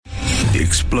The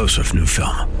explosive new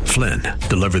film, Flynn,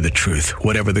 deliver the truth,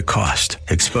 whatever the cost,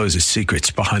 exposes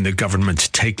secrets behind the government's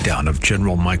takedown of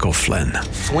General Michael Flynn.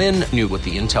 Flynn knew what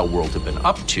the intel world had been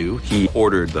up to. He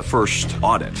ordered the first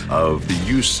audit of the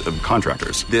use of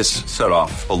contractors. This set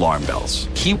off alarm bells.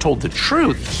 He told the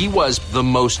truth. He was the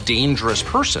most dangerous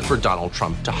person for Donald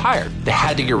Trump to hire. They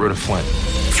had to get rid of Flynn.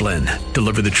 Flynn,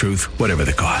 deliver the truth, whatever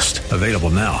the cost. Available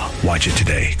now. Watch it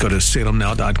today. Go to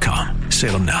salemnow.com.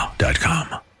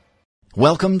 salemnow.com.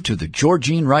 Welcome to the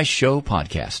Georgene Rice Show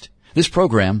podcast. This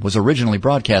program was originally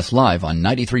broadcast live on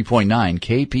 93.9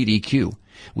 KPDQ.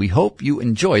 We hope you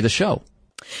enjoy the show.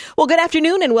 Well, good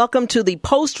afternoon and welcome to the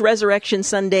post-Resurrection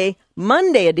Sunday,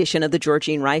 Monday edition of the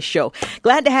Georgene Rice Show.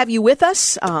 Glad to have you with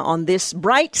us on this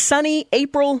bright, sunny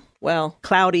April,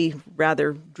 cloudy,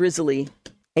 rather drizzly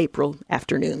April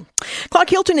afternoon. Clark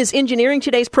Hilton is engineering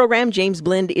today's program. James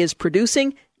Blend is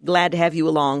producing. Glad to have you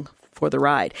along for the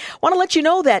ride. I want to let you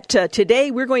know that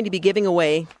today we're going to be giving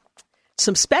away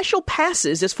some special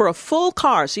passes. It's for a full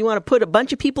car. So you want to put a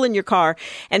bunch of people in your car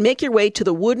and make your way to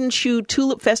the Wooden Shoe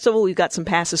Tulip Festival. We've got some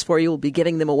passes for you. We'll be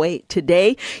giving them away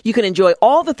today. You can enjoy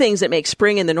all the things that make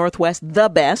spring in the Northwest the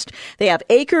best. They have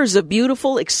acres of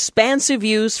beautiful, expansive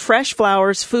views, fresh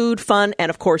flowers, food, fun,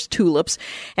 and of course, tulips.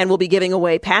 And we'll be giving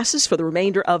away passes for the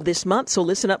remainder of this month. So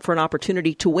listen up for an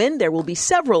opportunity to win. There will be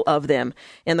several of them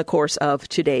in the course of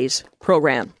today's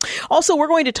program. Also, we're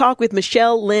going to talk with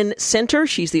Michelle Lynn Center.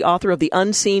 She's the author of The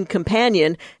Unseen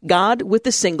Companion, God with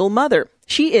the Single Mother.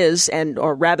 She is,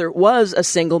 or rather was, a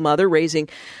single mother raising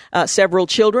several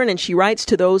children, and she writes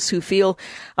to those who feel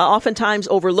oftentimes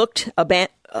overlooked,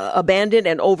 abandoned,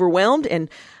 and overwhelmed, and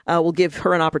we'll give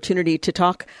her an opportunity to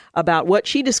talk about what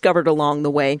she discovered along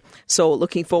the way. So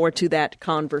looking forward to that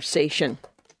conversation.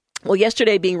 Well,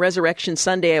 yesterday being Resurrection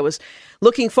Sunday, I was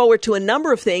looking forward to a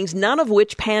number of things, none of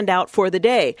which panned out for the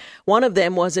day. One of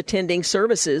them was attending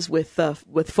services with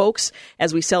folks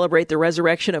as we celebrate the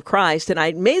resurrection of Christ. And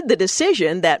I made the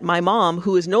decision that my mom,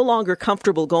 who is no longer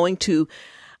comfortable going to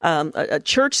a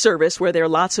church service where there are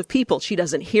lots of people, she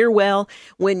doesn't hear well.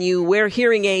 When you wear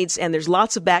hearing aids and there's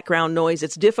lots of background noise,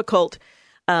 it's difficult.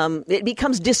 It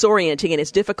becomes disorienting, and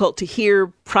it's difficult to hear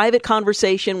private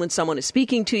conversation when someone is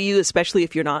speaking to you, especially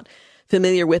if you're not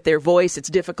familiar with their voice. It's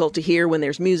difficult to hear when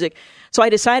there's music. So I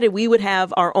decided we would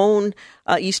have our own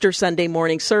Easter Sunday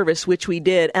morning service, which we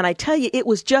did. And I tell you, it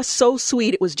was just so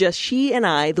sweet. It was just she and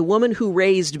I, the woman who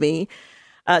raised me,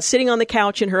 sitting on the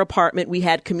couch in her apartment. We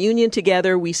had communion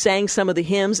together. We sang some of the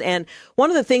hymns. And one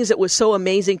of the things that was so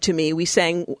amazing to me, we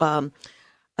sang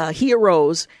He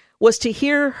Arose, was to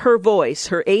hear her voice,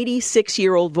 her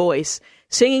 86-year-old voice,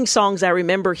 singing songs I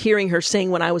remember hearing her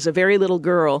sing when I was a very little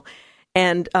girl,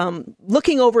 and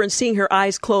looking over and seeing her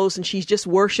eyes closed, and she's just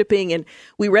worshiping. And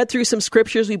we read through some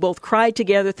scriptures. We both cried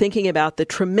together, thinking about the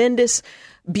tremendous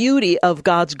beauty of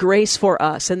God's grace for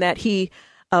us, and that He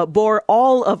bore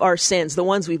all of our sins, the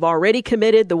ones we've already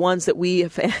committed, the ones that we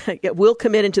will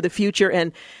commit into the future,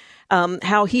 and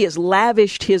how He has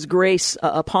lavished His grace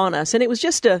upon us. And it was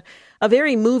just a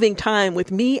very moving time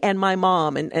with me and my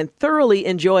mom, and thoroughly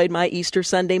enjoyed my Easter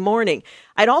Sunday morning.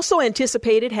 I'd also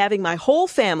anticipated having my whole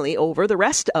family over, the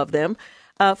rest of them,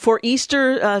 for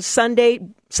Easter Sunday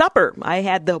supper. I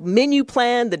had the menu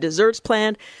planned, the desserts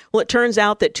planned. Well, it turns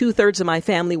out that 2/3 of my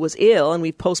family was ill, and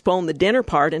we've postponed the dinner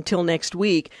part until next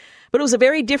week. But it was a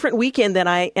very different weekend than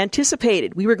I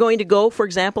anticipated. We were going to go, for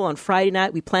example, on Friday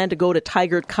night, we planned to go to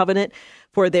Tigard Covenant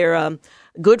for their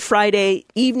Good Friday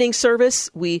evening service.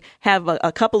 We have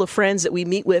a couple of friends that we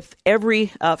meet with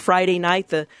every Friday night.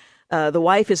 The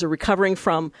wife is recovering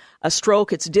from a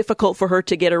stroke. It's difficult for her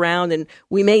to get around, and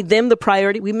we made them the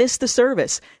priority. We missed the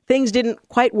service. Things didn't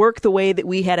quite work the way that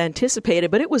we had anticipated,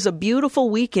 but it was a beautiful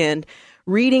weekend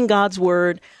reading God's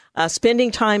Word,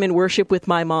 spending time in worship with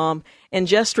my mom, and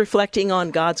just reflecting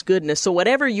on God's goodness. So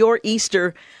whatever your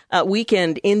Easter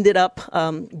weekend ended up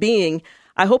being,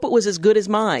 I hope it was as good as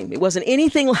mine. It wasn't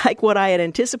anything like what I had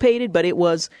anticipated, but it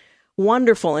was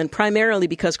wonderful, and primarily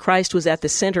because Christ was at the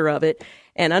center of it.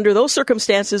 And under those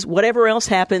circumstances, whatever else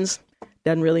happens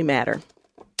doesn't really matter.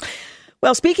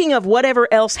 Well, speaking of whatever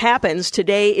else happens,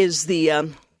 today is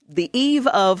the eve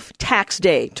of tax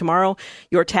day. Tomorrow,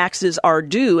 your taxes are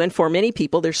due, and for many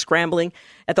people, they're scrambling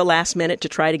at the last minute to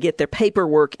try to get their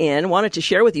paperwork in. Wanted to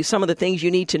share with you some of the things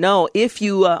you need to know if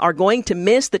you are going to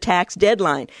miss the tax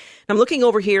deadline. I'm looking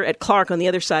over here at Clark on the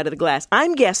other side of the glass.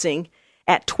 I'm guessing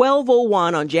at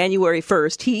 12:01 on January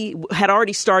 1st, he had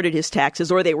already started his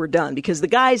taxes, or they were done, because the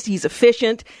guy's, he's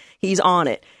efficient, he's on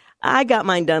it. I got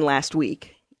mine done last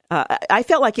week. I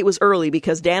felt like it was early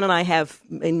because Dan and I have,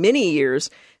 in many years,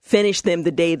 finished them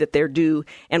the day that they're due.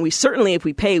 And we certainly, if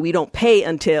we pay, we don't pay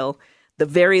until the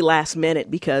very last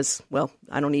minute because, well,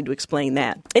 I don't need to explain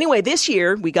that. Anyway, this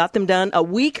year we got them done a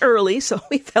week early, so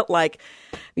we felt like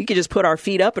we could just put our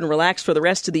feet up and relax for the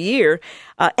rest of the year.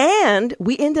 And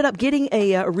we ended up getting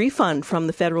a refund from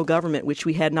the federal government, which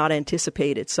we had not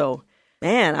anticipated. So,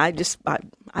 man, I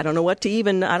don't know what to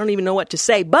I don't even know what to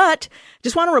say. But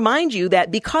just want to remind you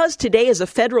that because today is a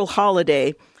federal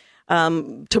holiday,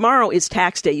 tomorrow is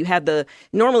tax day.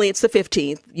 Normally it's the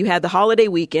 15th. You had the holiday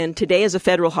weekend. Today is a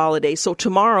federal holiday. So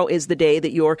tomorrow is the day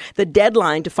that the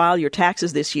deadline to file your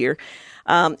taxes this year.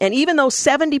 And even though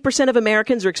 70% of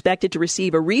Americans are expected to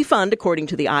receive a refund, according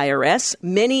to the IRS,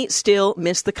 many still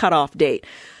miss the cutoff date.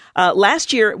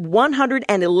 Last year,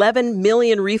 111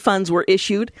 million refunds were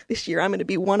issued. This year, I'm going to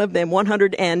be one of them,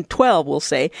 112, we'll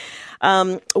say,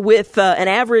 with an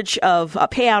average of a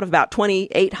payout of about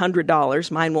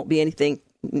 $2,800. Mine won't be anything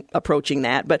approaching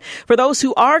that. But for those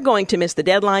who are going to miss the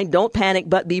deadline, don't panic,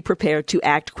 but be prepared to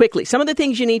act quickly. Some of the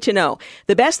things you need to know.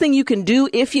 The best thing you can do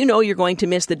if you know you're going to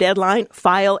miss the deadline,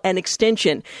 file an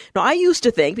extension. Now, I used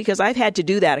to think, because I've had to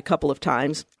do that a couple of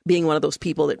times, being one of those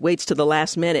people that waits to the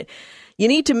last minute, you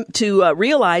need to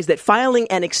realize that filing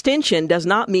an extension does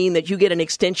not mean that you get an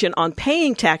extension on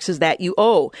paying taxes that you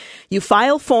owe. You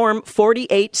file Form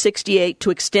 4868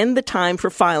 to extend the time for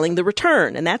filing the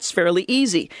return, and that's fairly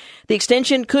easy. The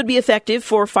extension could be effective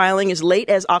for filing as late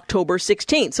as October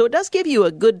 16th, so it does give you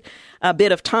a good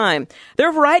bit of time. There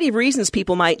are a variety of reasons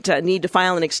people might need to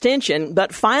file an extension,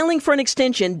 but filing for an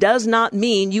extension does not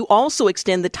mean you also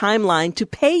extend the timeline to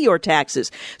pay your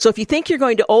taxes. So if you think you're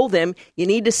going to owe them, you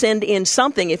need to send in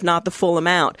something, if not the full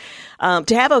amount.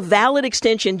 To have a valid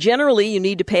extension, generally you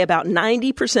need to pay about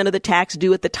 90% of the tax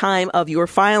due at the time of your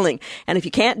filing. And if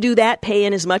you can't do that, pay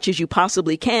in as much as you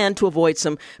possibly can to avoid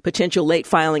some potential late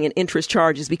filing and interest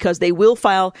charges, because they will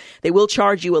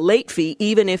charge you a late fee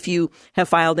even if you have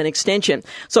filed an extension.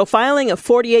 So filing a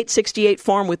 4868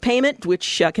 form with payment,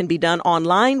 which can be done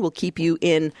online, will keep you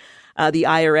in the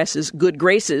IRS's good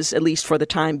graces, at least for the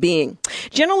time being.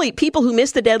 Generally, people who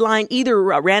miss the deadline either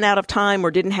ran out of time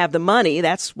or didn't have the money.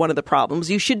 That's one of the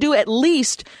problems. You should do at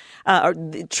least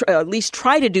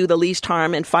try to do the least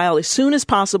harm and file as soon as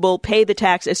possible, pay the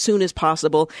tax as soon as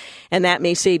possible, and that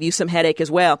may save you some headache as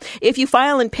well. If you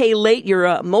file and pay late,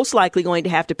 you're most likely going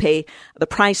to have to pay the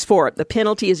price for it. The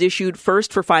penalty is issued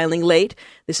first for filing late.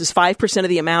 This is 5% of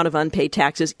the amount of unpaid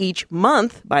taxes each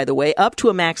month, by the way, up to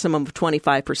a maximum of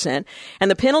 25%. And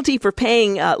the penalty for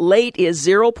paying late is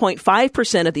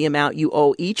 0.5% of the amount you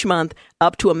owe each month,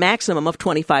 up to a maximum of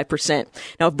 25%.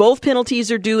 Now, if both penalties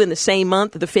are due in the same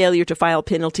month, the failure to file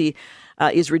penalty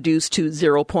is reduced to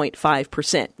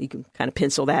 0.5%. You can kind of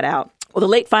pencil that out. Well, the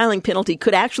late filing penalty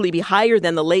could actually be higher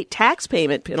than the late tax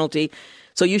payment penalty,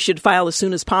 so you should file as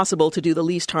soon as possible to do the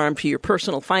least harm to your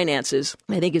personal finances,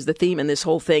 I think is the theme in this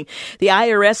whole thing. The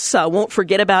IRS won't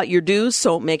forget about your dues,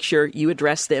 so make sure you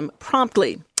address them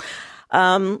promptly.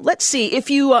 Let's see. If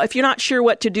you're not sure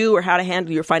what to do or how to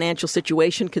handle your financial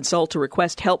situation, consult or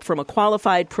request help from a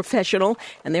qualified professional,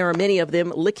 and there are many of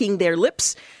them licking their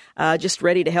lips, just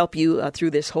ready to help you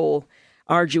through this whole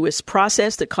arduous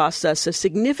process that costs us a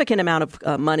significant amount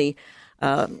of money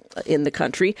in the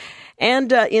country,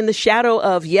 and in the shadow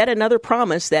of yet another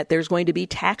promise that there's going to be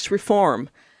tax reform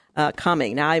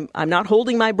coming. Now, I'm not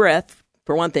holding my breath.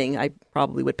 For one thing, I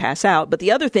probably would pass out. But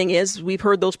the other thing is, we've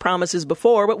heard those promises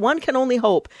before, but one can only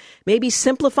hope. Maybe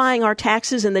simplifying our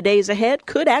taxes in the days ahead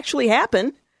could actually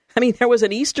happen. I mean, there was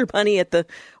an Easter bunny at the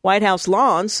White House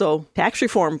lawn, so tax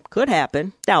reform could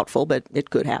happen. Doubtful, but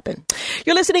it could happen.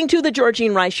 You're listening to The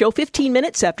Georgene Rice Show, 15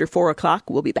 minutes after 4 o'clock.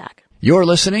 We'll be back. You're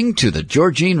listening to The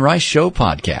Georgene Rice Show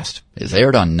podcast. It's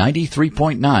aired on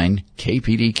 93.9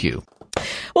 KPDQ.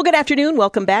 Well, good afternoon.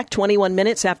 Welcome back. 21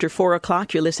 minutes after 4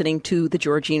 o'clock. You're listening to The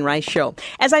Georgene Rice Show.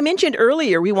 As I mentioned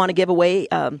earlier, we want to give away,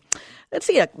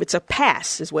 it's a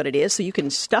pass is what it is. So you can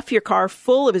stuff your car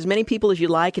full of as many people as you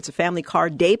like. It's a family car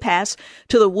day pass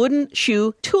to the Wooden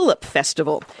Shoe Tulip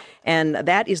Festival. And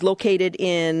that is located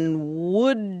in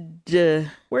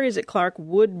where is it, Clark?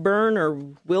 Woodburn or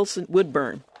Wilson?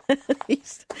 Woodburn.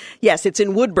 Yes, it's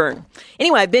in Woodburn.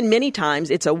 Anyway, I've been many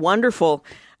times. It's a wonderful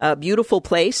beautiful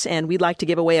place, and we'd like to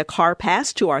give away a car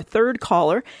pass to our third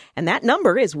caller, and that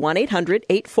number is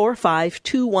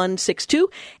 1-800-845-2162,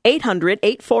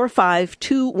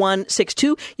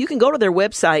 800-845-2162. You can go to their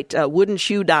website,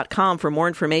 woodenshoe.com, for more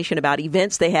information about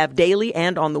events they have daily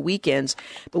and on the weekends.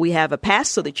 But we have a pass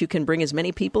so that you can bring as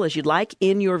many people as you'd like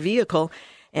in your vehicle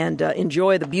and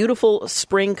enjoy the beautiful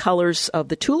spring colors of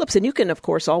the tulips. And you can, of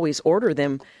course, always order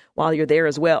them while you're there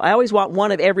as well. I always want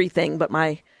one of everything, but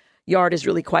my yard is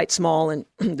really quite small, and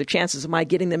the chances of my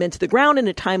getting them into the ground in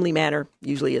a timely manner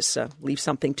usually leaves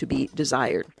something to be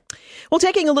desired. Well,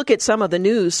 taking a look at some of the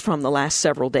news from the last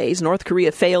several days, North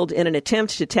Korea failed in an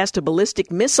attempt to test a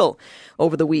ballistic missile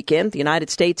over the weekend. The United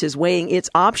States is weighing its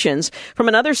options. From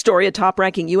another story, a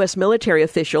top-ranking U.S. military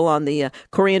official on the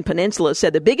Korean Peninsula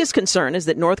said the biggest concern is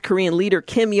that North Korean leader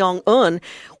Kim Jong-un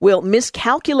will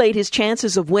miscalculate his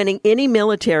chances of winning any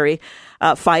military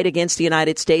fight against the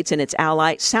United States and its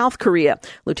ally, South Korea.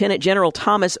 Lieutenant General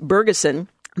Thomas Bergeson,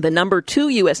 the number 2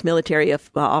 U.S. military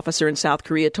officer in South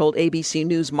Korea, told ABC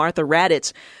News' Martha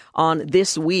Raddatz on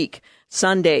This Week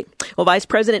Sunday. Well, Vice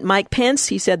President Mike Pence,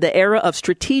 he said the era of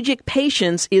strategic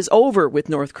patience is over with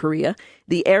North Korea.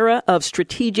 The era of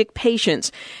strategic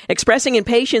patience, expressing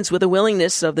impatience with the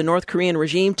willingness of the North Korean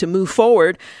regime to move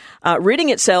forward, ridding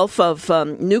itself of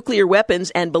nuclear weapons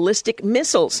and ballistic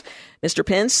missiles. Mr.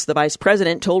 Pence, the vice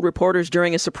president, told reporters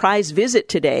during a surprise visit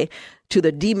today to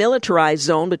the demilitarized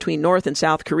zone between North and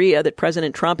South Korea that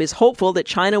President Trump is hopeful that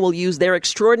China will use their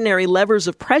extraordinary levers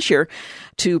of pressure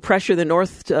to pressure the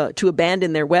North to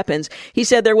abandon their weapons. He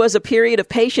said there was a period of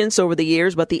patience over the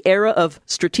years, but the era of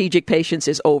strategic patience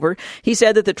is over. He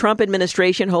said that the Trump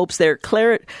administration hopes their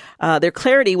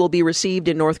clarity will be received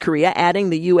in North Korea, adding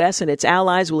the U.S. and its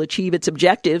allies will achieve its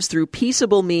objectives through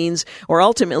peaceable means or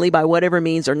ultimately by whatever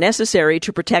means are necessary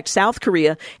to protect South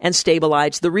Korea and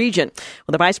stabilize the region.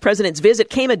 Well, the vice president's visit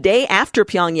came a day after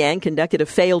Pyongyang conducted a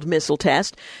failed missile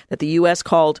test that the U.S.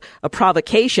 called a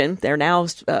provocation. They're now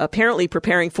apparently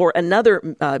preparing for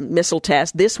another missile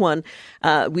test. This one,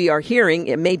 we are hearing,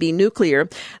 it may be nuclear.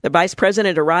 The vice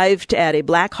president arrived at a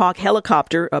Black Hawk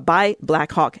helicopter, by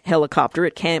Black Hawk helicopter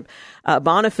at Camp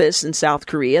Boniface in South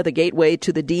Korea, the gateway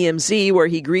to the DMZ, where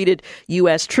he greeted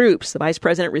U.S. troops. The vice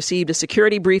president received a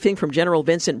security briefing from General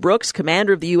Vincent Brooks,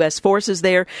 commander of the U.S. forces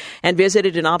there, and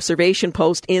visited an observation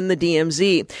post in the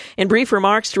DMZ. In brief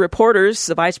remarks to reporters,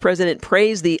 the vice president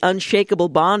praised the unshakable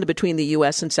bond between the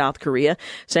U.S. and South Korea,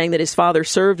 saying that his father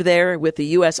served there with the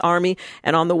U.S. Army,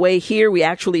 and on the way here, we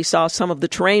actually saw some of the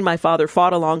terrain my father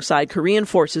fought alongside Korean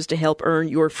forces to help earn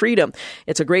your freedom.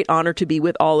 It's a great honor to be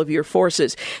with all of your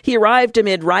forces. He arrived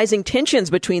amid rising tensions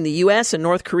between the U.S. and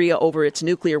North Korea over its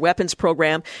nuclear weapons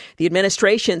program. The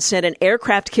administration sent an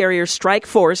aircraft carrier strike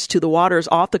force to the waters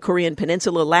off the Korean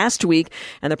Peninsula last week,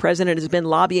 and the president has been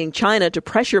lobbying China to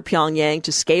pressure Pyongyang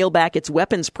to scale back its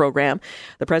weapons program.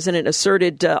 The president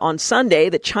asserted on Sunday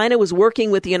that China was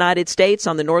working with the United States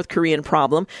on the North Korean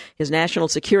problem. His national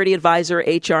security advisor,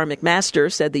 H.R.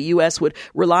 McMaster, said the U.S. would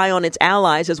rely on its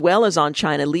allies as well as on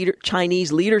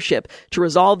Chinese leadership to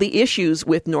resolve the issues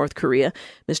with North Korea.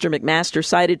 Mr. McMaster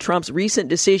cited Trump's recent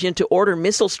decision to order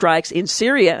missile strikes in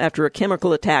Syria after a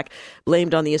chemical attack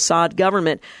blamed on the Assad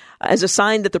government as a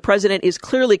sign that the president is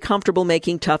clearly comfortable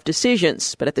making tough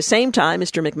decisions. But at the same time,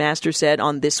 Mr. McMaster said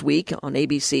on This Week on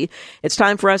ABC, it's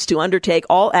time for us to undertake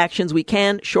all actions we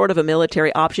can, short of a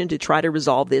military option, to try to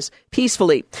resolve this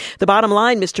peacefully. The bottom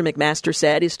line, Mr. McMaster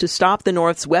said, is to stop the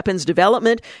North's weapons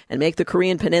development and make the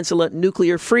Korean Peninsula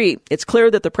nuclear free. It's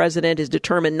clear that the president is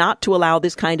determined not to allow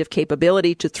this kind of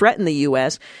capability to threaten the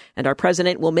U.S., and our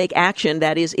president will make action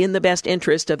that is in the best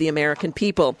interest of the American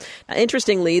people. Now,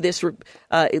 interestingly,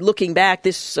 looking back,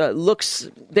 this looks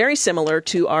very similar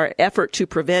to our effort to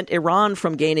prevent Iran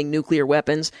from gaining nuclear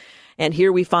weapons. And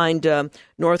here we find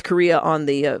North Korea on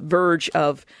the verge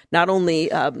of not only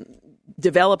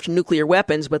developed nuclear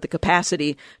weapons, but the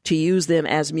capacity to use them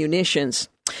as munitions.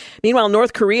 Meanwhile,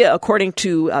 North Korea, according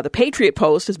to the Patriot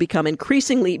Post, has become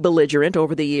increasingly belligerent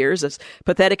over the years as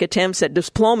pathetic attempts at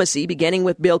diplomacy, beginning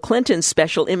with Bill Clinton's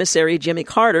special emissary Jimmy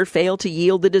Carter, failed to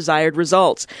yield the desired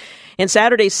results. In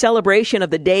Saturday's celebration of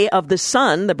the Day of the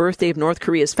Sun, the birthday of North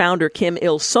Korea's founder Kim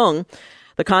Il-sung,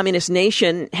 the communist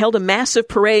nation held a massive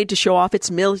parade to show off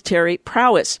its military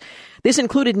prowess. This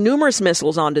included numerous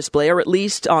missiles on display, or at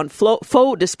least on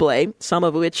faux display, some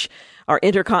of which are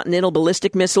intercontinental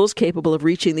ballistic missiles capable of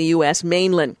reaching the U.S.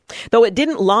 mainland. Though it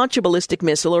didn't launch a ballistic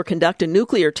missile or conduct a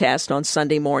nuclear test on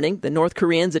Sunday morning, the North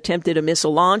Koreans attempted a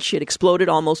missile launch. It exploded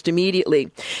almost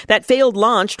immediately. That failed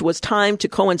launch was timed to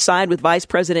coincide with Vice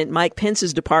President Mike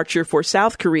Pence's departure for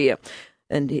South Korea.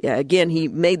 And again, he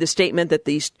made the statement that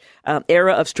the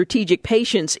era of strategic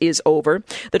patience is over.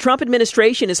 The Trump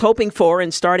administration is hoping for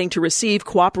and starting to receive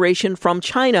cooperation from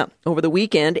China. Over the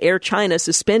weekend, Air China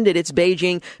suspended its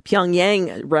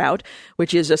Beijing-Pyongyang route,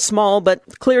 which is a small but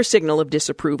clear signal of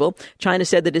disapproval. China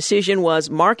said the decision was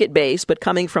market-based, but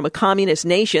coming from a communist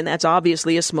nation, that's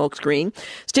obviously a smokescreen.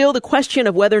 Still, the question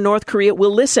of whether North Korea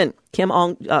will listen. Kim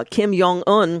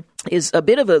Jong-un is a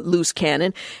bit of a loose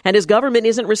cannon, and his government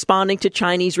isn't responding to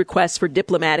Chinese requests for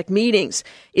diplomatic meetings.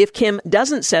 If Kim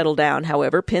doesn't settle down,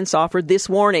 however, Pence offered this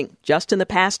warning. Just in the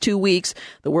past 2 weeks,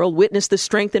 the world witnessed the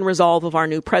strength and resolve of our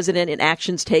new president in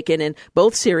actions taken in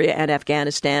both Syria and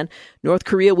Afghanistan. North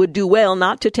Korea would do well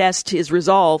not to test his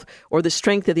resolve or the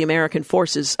strength of the American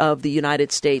forces of the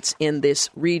United States in this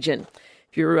region.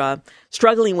 If you're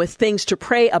struggling with things to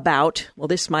pray about, well,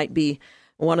 this might be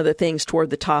one of the things toward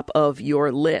the top of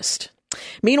your list.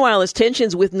 Meanwhile, as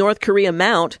tensions with North Korea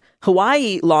mount,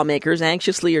 Hawaii lawmakers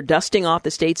anxiously are dusting off the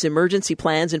state's emergency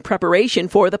plans in preparation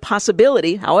for the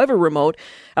possibility, however remote,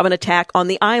 of an attack on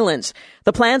the islands.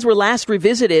 The plans were last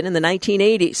revisited in the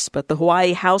 1980s, but the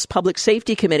Hawaii House Public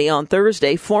Safety Committee on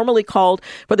Thursday formally called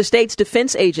for the state's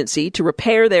defense agency to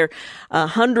repair their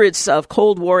hundreds of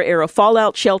Cold War-era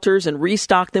fallout shelters and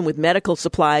restock them with medical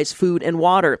supplies, food, and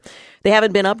water. They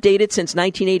haven't been updated since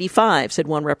 1985, said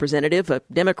one representative, a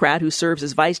Democrat who serves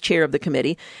as vice chair of the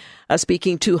committee.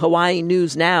 Speaking to Hawaii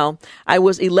News Now, I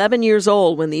was 11 years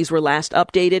old when these were last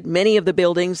updated. Many of the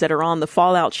buildings that are on the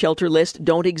fallout shelter list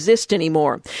don't exist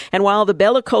anymore. And while the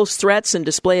bellicose threats and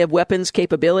display of weapons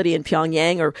capability in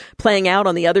Pyongyang are playing out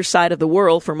on the other side of the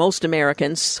world for most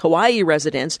Americans, Hawaii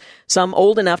residents, some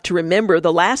old enough to remember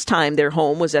the last time their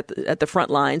home was at the front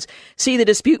lines, see the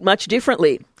dispute much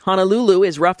differently. Honolulu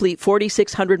is roughly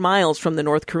 4,600 miles from the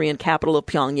North Korean capital of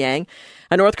Pyongyang.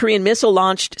 A North Korean missile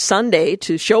launched Sunday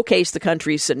to showcase the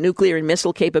country's nuclear and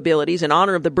missile capabilities in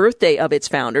honor of the birthday of its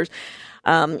founders.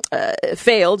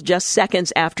 Failed just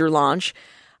seconds after launch.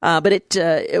 But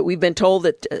we've been told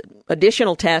that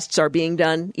additional tests are being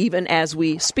done even as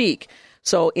we speak.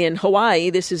 So in Hawaii,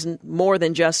 this is more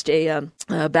than just a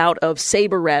bout of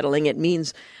saber rattling. It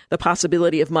means the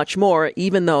possibility of much more,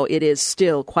 even though it is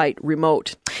still quite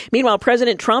remote. Meanwhile,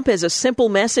 President Trump has a simple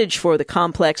message for the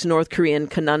complex North Korean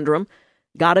conundrum.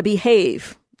 Gotta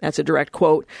behave. That's a direct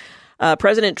quote.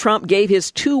 President Trump gave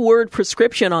his 2-word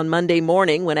prescription on Monday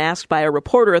morning when asked by a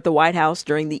reporter at the White House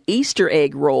during the Easter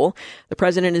egg roll. The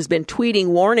president has been tweeting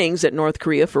warnings at North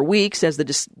Korea for weeks as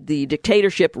the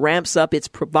dictatorship ramps up its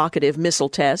provocative missile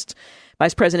tests.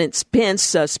 Vice President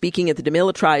Pence, speaking at the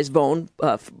demilitarized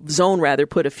zone,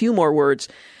 put a few more words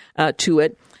to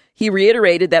it. He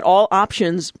reiterated that all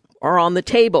options are on the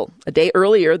table. A day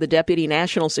earlier, the Deputy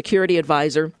National Security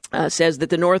Advisor says that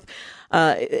the North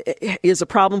is a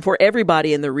problem for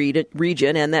everybody in the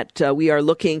region and that we are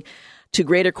looking to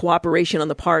greater cooperation on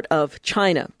the part of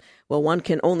China. Well, one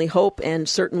can only hope and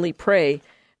certainly pray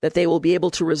that they will be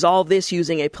able to resolve this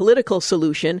using a political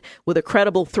solution with a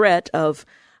credible threat of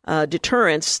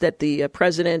deterrence that the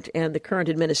president and the current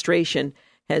administration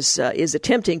is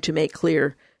attempting to make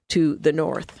clear to the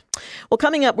North. Well,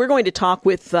 coming up, we're going to talk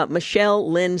with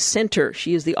Michelle Lynn Center.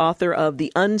 She is the author of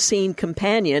The Unseen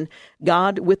Companion,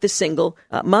 God with the Single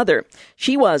Mother.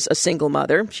 She was a single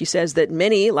mother. She says that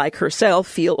many, like herself,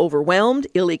 feel overwhelmed,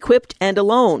 ill-equipped, and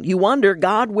alone. You wonder,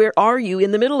 God, where are you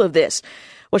in the middle of this?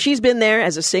 Well, she's been there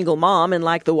as a single mom, and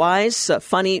like the wise,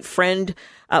 funny friend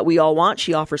we all want,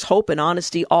 she offers hope and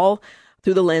honesty all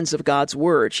through the lens of God's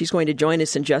Word. She's going to join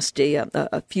us in just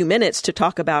a few minutes to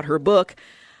talk about her book,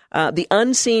 The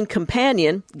Unseen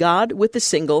Companion, God with the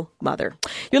Single Mother.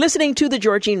 You're listening to The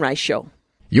Georgene Rice Show.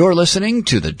 You're listening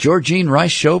to The Georgene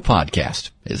Rice Show podcast.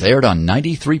 It's aired on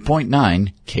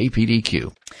 93.9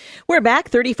 KPDQ. We're back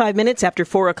 35 minutes after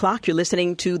 4 o'clock. You're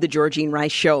listening to The Georgene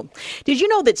Rice Show. Did you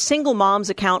know that single moms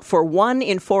account for 1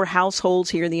 in 4 households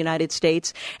here in the United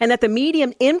States, and that the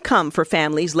median income for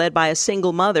families led by a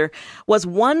single mother was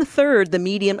 1/3 the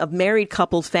median of married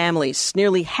couple families,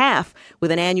 nearly half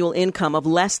with an annual income of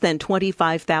less than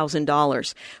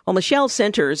 $25,000? Well, Michelle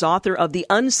Centers, author of The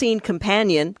Unseen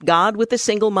Companion, God with the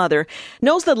Single Mother,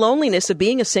 knows the loneliness of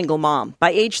being a single mom.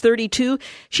 By age 32,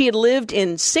 she had lived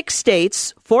in 6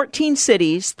 states, 14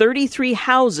 cities, 33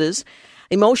 houses.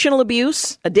 Emotional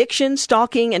abuse, addiction,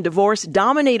 stalking, and divorce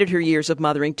dominated her years of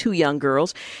mothering 2 young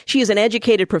girls. She is an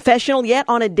educated professional, yet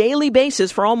on a daily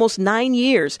basis for almost 9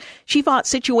 years, she fought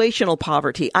situational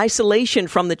poverty, isolation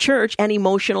from the church, and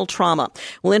emotional trauma.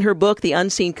 Well, in her book, The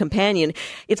Unseen Companion,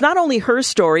 it's not only her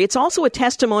story, it's also a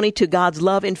testimony to God's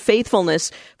love and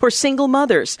faithfulness for single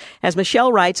mothers. As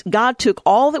Michelle writes, God took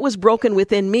all that was broken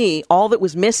within me, all that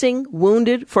was missing,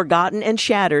 wounded, forgotten, and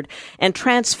shattered, and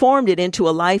transformed it into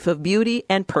a life of beauty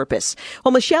joy and purpose.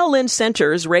 Well, Michelle Lynn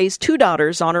Centers raised 2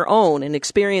 daughters on her own and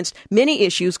experienced many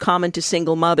issues common to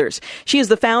single mothers. She is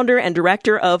the founder and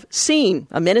director of SEEN,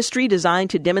 a ministry designed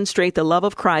to demonstrate the love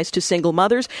of Christ to single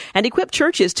mothers and equip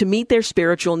churches to meet their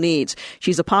spiritual needs.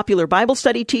 She's a popular Bible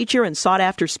study teacher and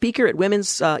sought-after speaker at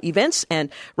women's events and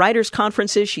writers'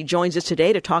 conferences. She joins us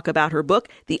today to talk about her book,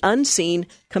 The Unseen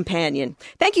Companion.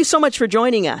 Thank you so much for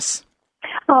joining us.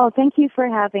 Oh, thank you for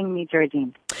having me,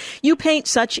 Georgine. You paint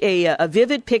such a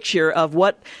vivid picture of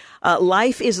what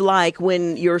life is like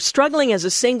when you're struggling as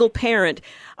a single parent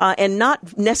and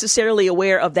not necessarily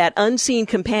aware of that unseen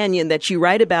companion that you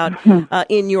write about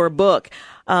in your book.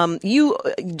 You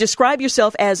describe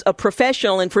yourself as a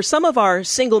professional, and for some of our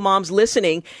single moms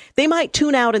listening, they might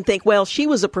tune out and think, well, she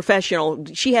was a professional.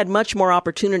 She had much more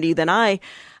opportunity than I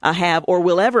have or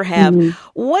will ever have.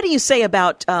 What do you say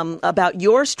about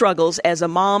your struggles as a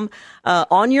mom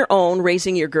on your own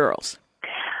raising your girls?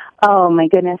 Oh, my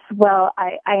goodness. Well,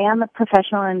 I am a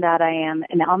professional in that I am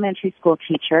an elementary school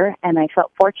teacher, and I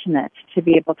felt fortunate to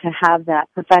be able to have that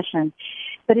profession.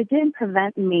 But it didn't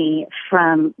prevent me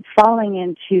from falling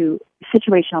into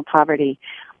situational poverty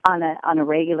on a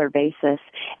regular basis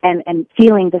and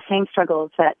feeling the same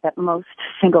struggles that most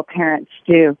single parents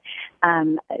do.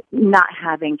 Not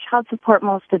having child support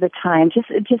most of the time, just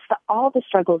all the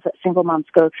struggles that single moms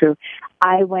go through.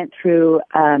 I went through,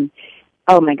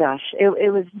 oh my gosh,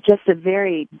 it was just a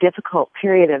very difficult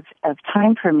period of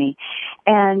time for me.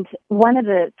 And one of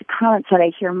the comments that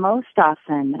I hear most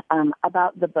often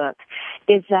about the book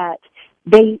is that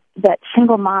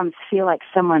single moms feel like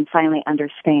someone finally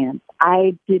understands.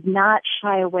 I did not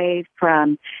shy away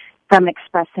from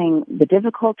expressing the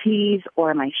difficulties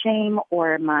or my shame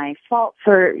or my faults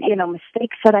or,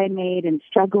 mistakes that I made and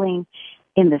struggling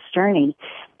in this journey.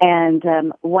 And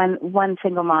one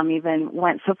single mom even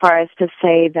went so far as to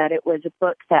say that it was a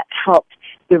book that helped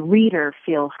the reader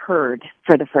feel heard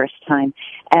for the first time.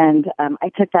 And I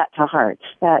took that to heart.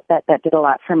 That did a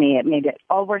lot for me. It made it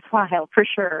all worthwhile for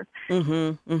sure.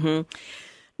 Mm-hmm, mm-hmm.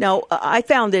 Now, I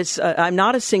found this, I'm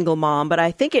not a single mom, but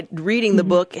I think reading the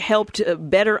book helped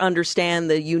better understand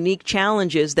the unique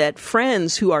challenges that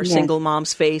friends who are single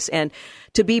moms face, and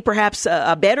to be perhaps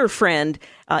a better friend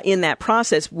in that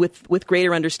process with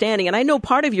greater understanding. And I know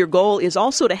part of your goal is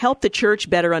also to help the church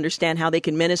better understand how they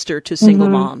can minister to single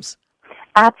moms.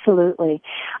 Absolutely.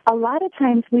 A lot of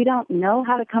times we don't know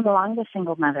how to come along with a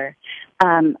single mother.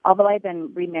 Although I've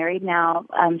been remarried now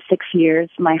 6 years,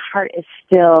 my heart is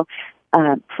still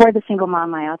for the single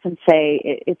mom. I often say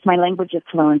it's my language of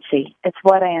fluency. It's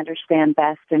what I understand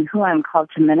best and who I'm called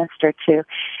to minister to.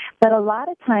 But a lot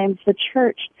of times the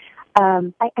church,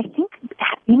 I think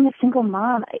being a single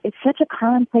mom, it's such a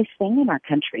commonplace thing in our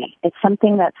country. It's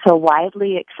something that's so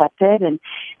widely accepted, and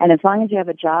as long as you have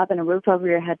a job and a roof over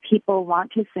your head, people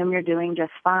want to assume you're doing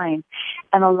just fine.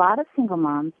 And a lot of single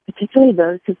moms, particularly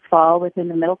those who fall within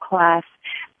the middle class,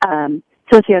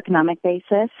 socioeconomic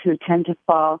basis, who tend to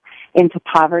fall into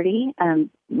poverty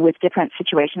with different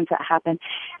situations that happen,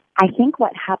 I think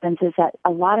what happens is that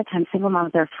a lot of times single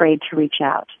moms are afraid to reach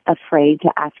out, afraid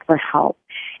to ask for help.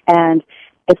 And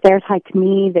if they're like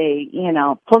me, they,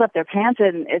 pulled up their pants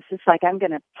and it's just like, I'm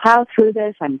going to plow through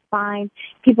this. I'm fine.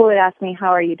 People would ask me, how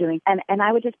are you doing? And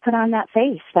I would just put on that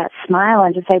face, that smile,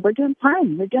 and just say, we're doing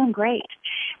fine. We're doing great.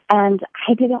 And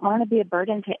I didn't want to be a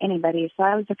burden to anybody, so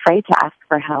I was afraid to ask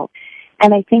for help.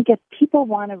 And I think if people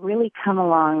want to really come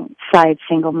alongside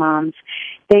single moms,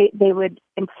 they would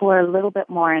implore a little bit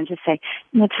more and just say,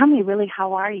 tell me really,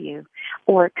 how are you?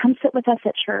 Or come sit with us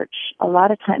at church. A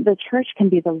lot of times, the church can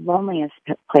be the loneliest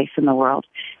place in the world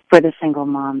for the single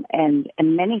mom, and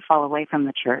many fall away from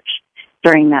the church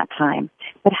during that time.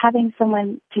 But having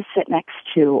someone to sit next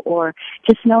to, or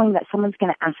just knowing that someone's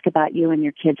going to ask about you and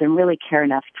your kids and really care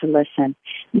enough to listen,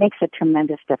 makes a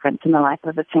tremendous difference in the life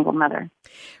of a single mother.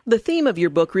 The theme of your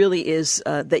book really is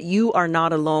that you are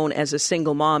not alone as a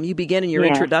single mom. You begin in your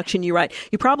introduction, you write,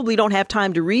 you probably don't have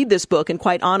time to read this book, and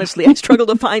quite honestly, I struggle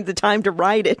to find the time to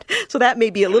write it. So that may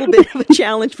be a little bit of a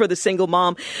challenge for the single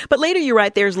mom. But later you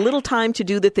write, there's little time to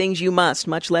do the things you must,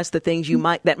 much less the things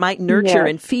that might nurture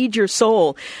and feed your soul.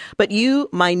 But you,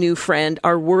 my new friend,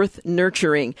 are worth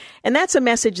nurturing. And that's a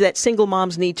message that single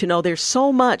moms need to know. There's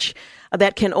so much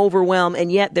that can overwhelm, and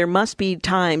yet there must be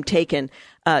time taken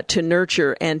to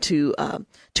nurture and to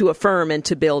affirm and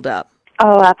to build up.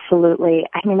 Oh, absolutely.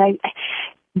 I mean,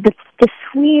 the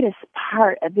sweetest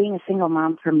part of being a single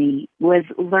mom for me was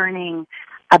learning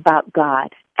about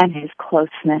God and His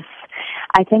closeness.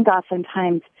 I think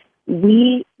oftentimes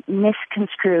we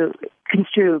misconstrue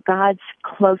God's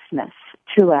closeness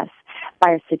to us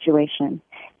by our situation.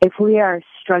 if we are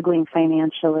struggling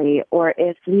financially, or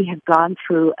if we have gone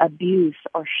through abuse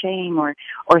or shame or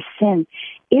sin,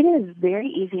 it is very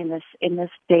easy in this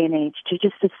day and age to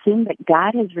just assume that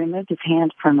God has removed his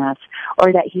hand from us,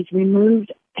 or that he's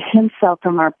removed himself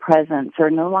from our presence, or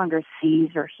no longer sees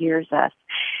or hears us.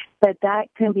 But that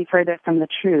couldn't be further from the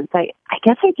truth. I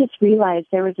guess I just realized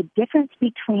there was a difference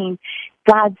between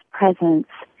God's presence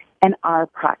and our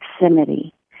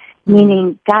proximity.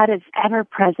 Meaning God is ever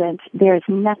present. There's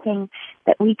nothing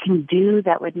that we can do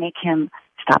that would make him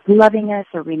stop loving us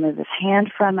or remove his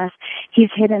hand from us. He's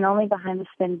hidden only behind the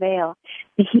thin veil.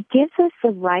 But he gives us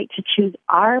the right to choose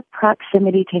our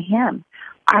proximity to him,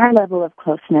 our level of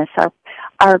closeness,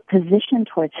 our position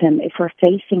towards him, if we're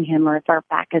facing him or if our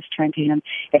back is turned to him,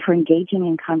 if we're engaging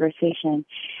in conversation.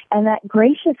 And that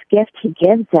gracious gift he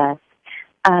gives us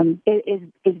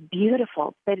is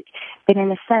beautiful. But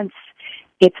in a sense,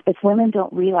 if women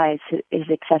don't realize his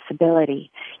accessibility,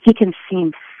 he can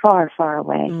seem far, far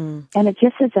away. And it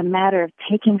just is a matter of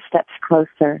taking steps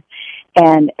closer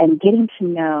and getting to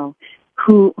know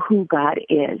who God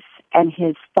is and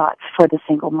his thoughts for the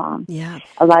single mom. Yeah.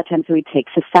 A lot of times we take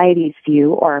society's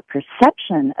view or a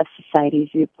perception of society's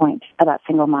viewpoint about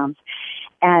single moms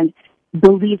and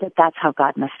believe that that's how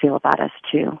God must feel about us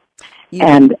too.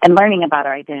 Yeah. And learning about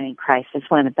our identity in Christ is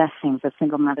one of the best things a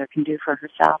single mother can do for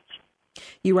herself.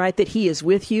 You write that he is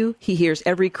with you. He hears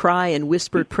every cry and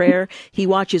whispered prayer. He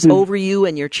watches over you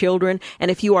and your children. And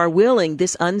if you are willing,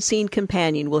 this unseen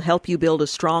companion will help you build a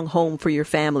strong home for your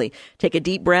family. Take a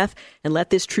deep breath and let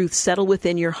this truth settle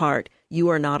within your heart. You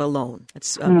are not alone.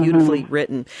 It's beautifully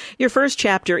written. Your first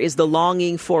chapter is the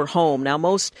longing for home. Now,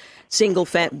 most single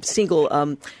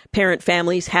parent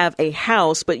families have a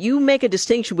house, but you make a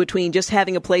distinction between just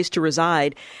having a place to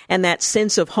reside and that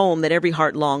sense of home that every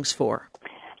heart longs for.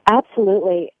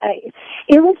 Absolutely.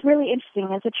 It was really interesting.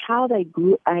 As a child, I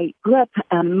grew up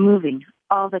moving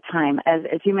all the time. As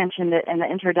you mentioned in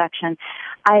the introduction,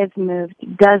 I have moved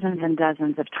dozens and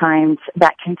dozens of times.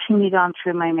 That continued on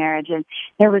through my marriage, and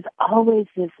there was always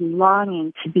this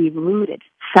longing to be rooted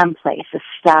someplace,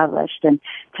 established, and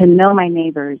to know my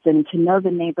neighbors and to know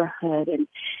the neighborhood and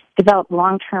develop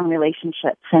long-term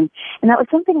relationships. And that was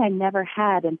something I never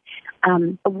had.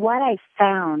 And what I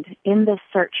found in this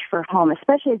search for home,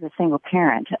 especially as a single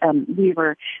parent,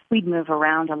 we'd move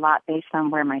around a lot based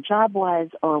on where my job was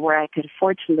or where I could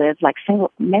afford to live, like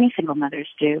many single mothers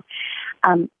do.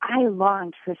 I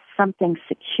longed for something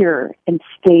secure and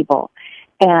stable,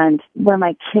 and where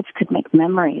my kids could make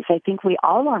memories. I think we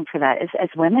all long for that as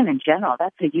women in general.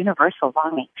 That's a universal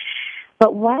longing.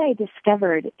 But what I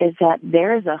discovered is that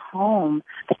there is a home,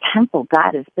 a temple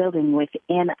God is building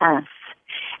within us.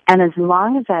 And as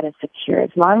long as that is secure, as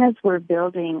long as we're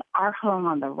building our home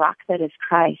on the rock that is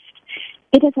Christ,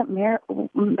 it doesn't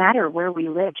matter where we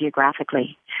live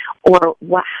geographically or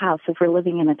what house, if we're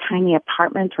living in a tiny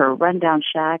apartment or a rundown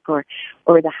shack or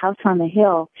the house on the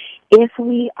hill. If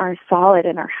we are solid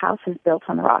and our house is built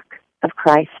on the rock of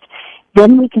Christ,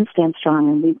 then we can stand strong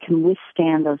and we can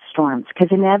withstand those storms. Because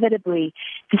inevitably,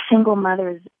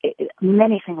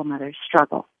 many single mothers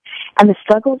struggle. And the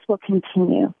struggles will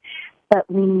continue. But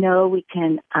we know we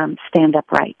can stand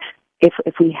upright if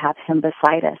we have him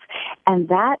beside us. And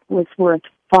that was worth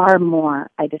far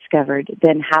more, I discovered,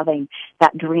 than having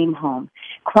that dream home.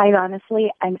 Quite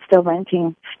honestly, I'm still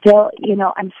renting.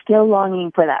 I'm still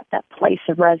longing for that place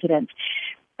of residence.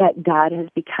 That God has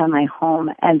become my home,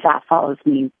 and that follows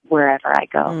me wherever I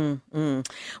go.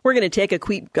 We're going to take a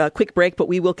quick break, but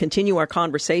we will continue our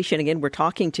conversation. Again, we're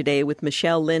talking today with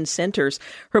Michelle Lynn Centers.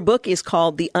 Her book is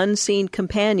called The Unseen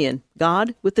Companion,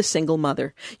 God with the Single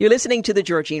Mother. You're listening to The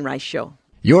Georgene Rice Show.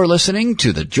 You're listening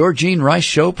to The Georgene Rice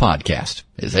Show podcast.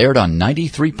 It's aired on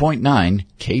 93.9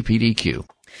 KPDQ.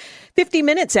 50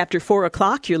 minutes after 4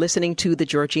 o'clock, you're listening to The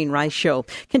Georgene Rice Show.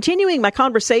 Continuing my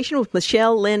conversation with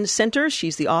Michelle Lynn Centers.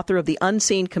 She's the author of The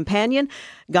Unseen Companion,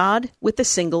 God with the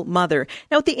Single Mother.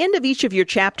 Now, at the end of each of your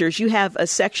chapters, you have a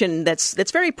section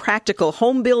that's very practical,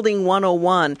 Home Building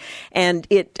 101, and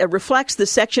it reflects the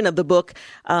section of the book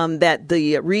that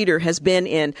the reader has been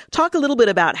in. Talk a little bit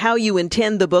about how you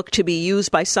intend the book to be used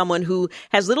by someone who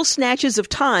has little snatches of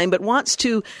time but wants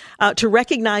to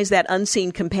recognize that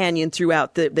unseen companion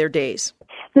throughout their days.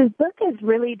 This book is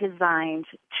really designed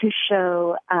to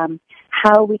show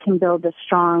how we can build a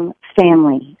strong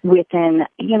family within,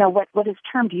 what is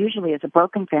termed usually as a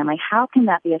broken family. How can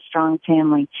that be a strong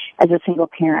family as a single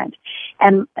parent?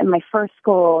 And my first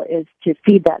goal is to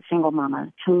feed that single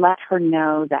mama, to let her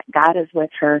know that God is with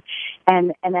her.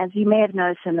 And as you may have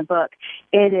noticed in the book,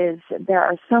 there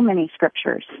are so many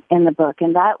scriptures in the book,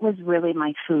 and that was really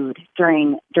my food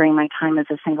during my time as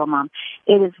a single mom.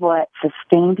 It is what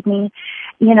sustained me.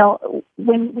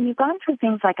 When you've gone through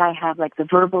things like I have, like the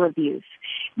verbal abuse,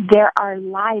 there are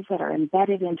lies that are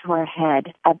embedded into our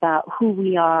head about who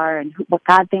we are and what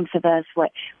God thinks of us,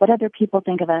 what other people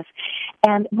think of us.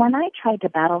 And when I tried to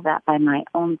battle that by my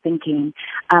own thinking,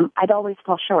 I'd always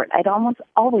fall short. I'd almost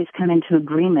always come into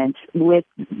agreement with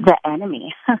the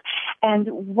enemy. And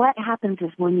what happens is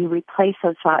when you replace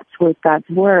those thoughts with God's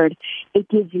word, it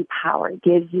gives you power. It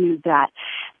gives you that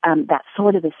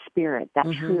sword of the Spirit,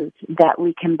 that truth that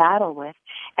we can battle with.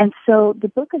 And so the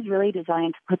book is really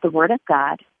designed to put the Word of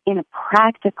God in a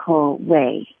practical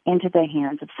way into the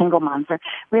hands of single moms, or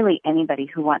really anybody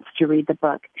who wants to read the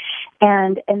book.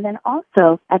 And then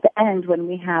also at the end, when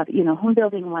we have, Home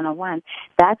Building 101,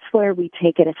 that's where we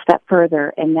take it a step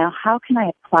further. And now how can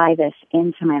I apply this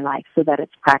into my life so that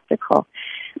it's practical?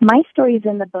 My story is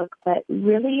in the book, but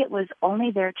really it was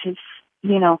only there to,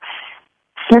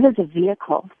 serve as a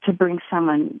vehicle to bring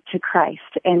someone to Christ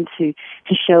and to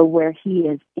show where he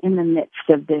is in the midst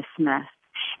of this mess.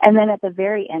 And then at the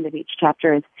very end of each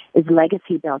chapter is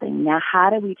legacy building. Now, how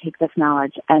do we take this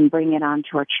knowledge and bring it on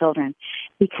to our children?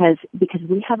 Because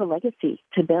we have a legacy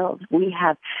to build.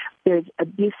 There's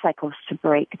abuse cycles to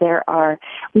break.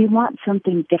 We want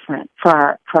something different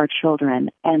for our children.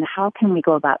 And how can we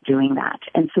go about doing that?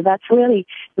 And so that's really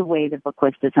the way the book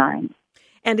was designed.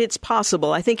 And it's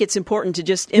possible. I think it's important to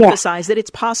just emphasize that it's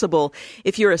possible.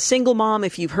 If you're a single mom,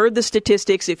 if you've heard the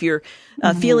statistics, if you're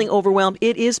feeling overwhelmed,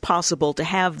 it is possible to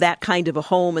have that kind of a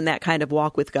home and that kind of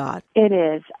walk with God. It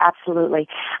is, absolutely.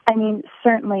 I mean,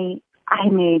 certainly I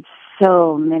made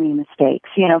so many mistakes.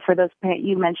 For those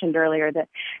you mentioned earlier that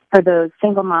for those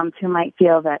single moms who might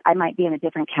feel that I might be in a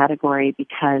different category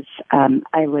because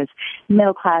I was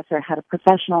middle class or had a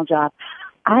professional job,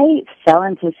 I fell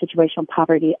into situational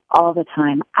poverty all the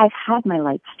time. I've had my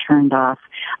lights turned off.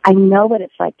 I know what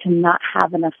it's like to not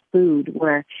have enough food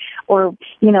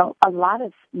a lot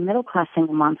of middle-class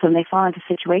single moms, when they fall into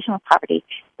situational poverty,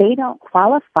 they don't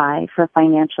qualify for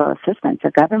financial assistance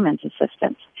or government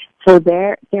assistance. So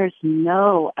there's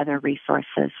no other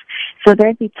resources. So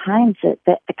there'd be times that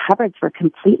the cupboards were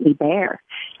completely bare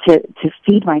to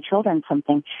feed my children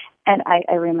something. And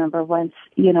I remember once,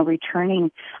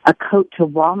 returning a coat to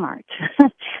Walmart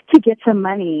to get some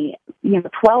money,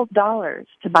 $12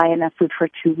 to buy enough food for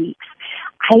 2 weeks.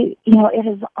 It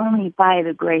is only by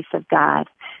the grace of God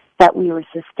that we were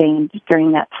sustained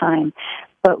during that time.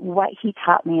 But what he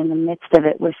taught me in the midst of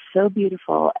it was so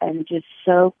beautiful and just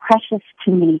so precious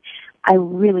to me. I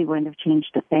really wouldn't have changed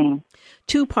a thing.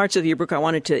 Two parts of your book I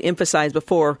wanted to emphasize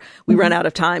before we run out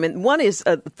of time. And one is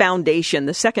a foundation,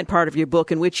 the second part of your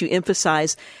book, in which you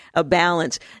emphasize a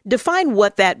balance. Define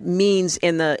what that means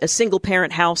in a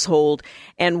single-parent household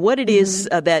and what it is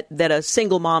that a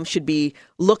single mom should be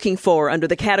looking for under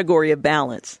the category of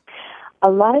balance.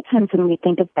 A lot of times when we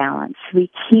think of balance,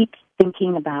 we keep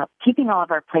thinking about keeping all of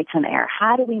our plates in the air.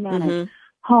 How do we manage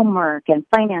homework and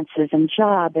finances and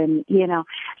job and,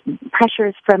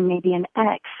 pressures from maybe an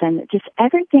ex and just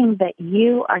everything that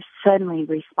you are suddenly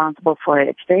responsible for it.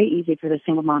 It's very easy for the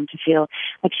single mom to feel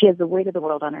like she has the weight of the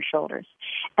world on her shoulders.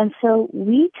 And so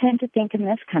we tend to think in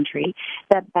this country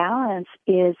that balance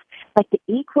is like the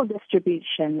equal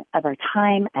distribution of our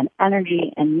time and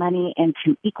energy and money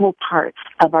into equal parts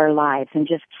of our lives and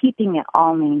just keeping it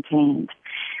all maintained.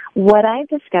 What I've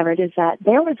discovered is that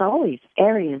there was always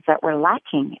areas that were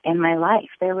lacking in my life.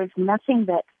 There was nothing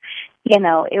that,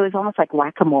 it was almost like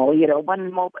whack-a-mole,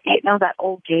 that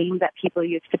old game that people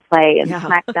used to play and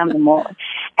smack down the mole.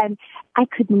 And I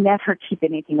could never keep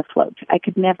anything afloat. I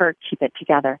could never keep it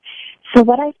together. So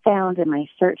what I found in my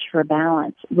search for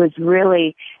balance was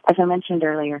really, as I mentioned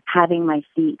earlier, having my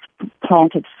feet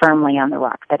planted firmly on the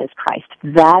rock that is Christ.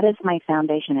 That is my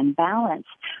foundation. And balance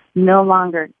no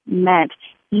longer meant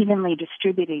evenly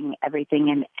distributing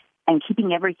everything and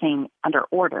keeping everything under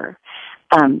order.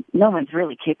 No one's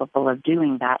really capable of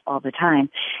doing that all the time.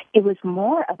 It was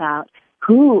more about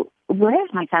where is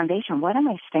my foundation? What am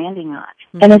I standing on?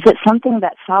 And is it something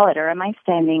that's solid, or am I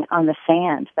standing on the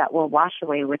sand that will wash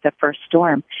away with the first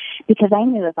storm? Because I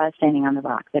knew if I was standing on the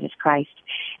rock that is Christ,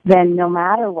 then no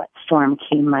matter what storm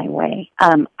came my way,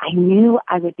 I knew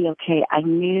I would be okay. I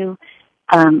knew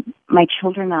my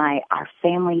children and I, our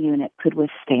family unit, could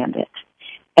withstand it.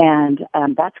 And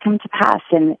that's come to pass.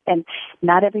 And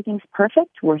not everything's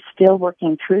perfect. We're still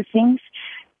working through things,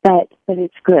 but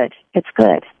it's good. It's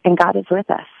good. And God is with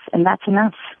us, and that's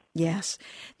enough. Yes.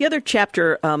 The other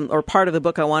chapter or part of the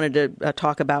book I wanted to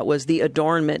talk about was the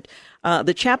adornment,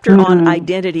 the chapter on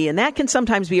identity. And that can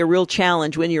sometimes be a real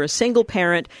challenge when you're a single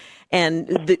parent, and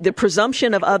the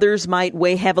presumption of others might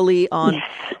weigh heavily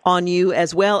on you,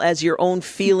 as well as your own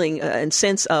feeling and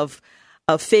sense of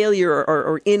failure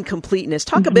or incompleteness.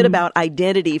 Talk a bit about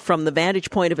identity from the vantage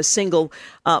point of a single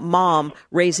mom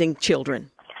raising children.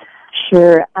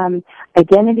 Sure.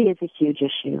 Identity is a huge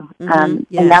issue. Yes.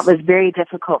 And that was very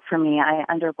difficult for me. I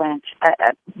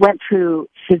went through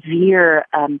severe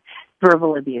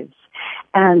verbal abuse.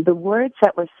 And the words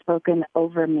that were spoken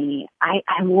over me, I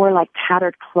wore like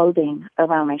tattered clothing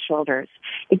around my shoulders.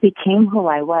 It became who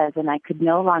I was, and I could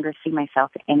no longer see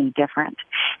myself any different.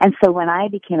 And so when I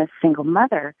became a single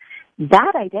mother,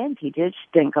 that identity just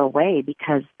didn't go away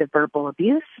because the verbal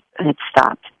abuse had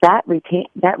stopped. That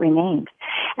remained.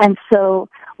 And so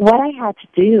what I had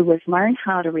to do was learn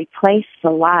how to replace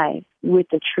the lie with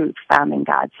the truth found in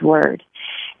God's Word.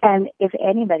 And if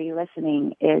anybody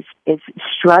listening is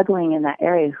struggling in that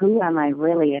area, who am I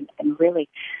really, and really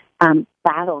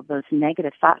battle those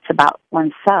negative thoughts about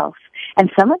oneself. And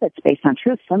some of it's based on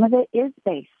truth. Some of it is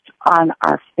based on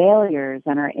our failures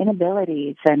and our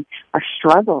inabilities and our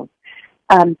struggles.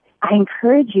 I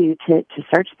encourage you to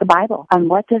search the Bible on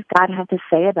what does God have to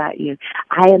say about you.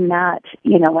 I am not,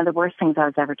 one of the worst things I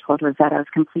was ever told was that I was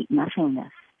complete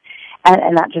nothingness.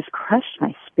 And that just crushed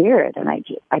my spirit, and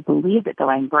I believed it, though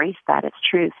I embraced that as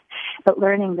truth. But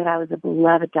learning that I was a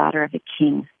beloved daughter of a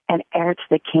king, an heir to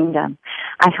the kingdom.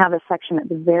 I have a section at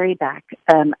the very back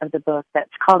of the book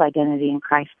that's called Identity in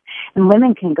Christ. And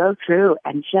women can go through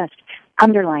and just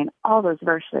underline all those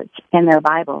verses in their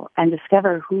Bible and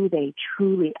discover who they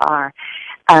truly are.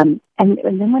 And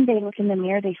then when they look in the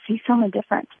mirror, they see someone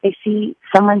different. They see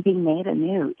someone being made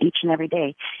anew each and every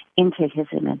day into His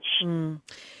image.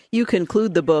 You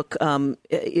conclude the book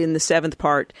in the seventh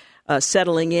part,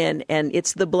 settling in, and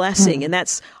it's the blessing. And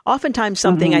that's oftentimes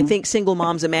something I think single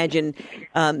moms imagine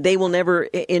they will never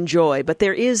enjoy. But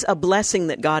there is a blessing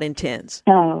that God intends.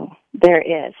 Oh, there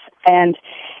is. And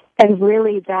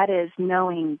really that is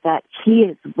knowing that He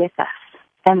is with us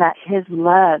and that His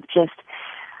love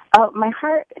my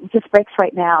heart just breaks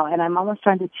right now, and I'm almost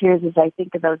drawn to tears as I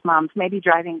think of those moms, maybe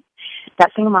driving,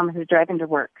 that single mom who's driving to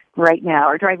work right now,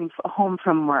 or driving home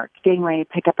from work, getting ready to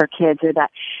pick up her kids, or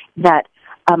that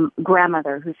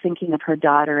grandmother who's thinking of her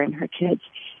daughter and her kids.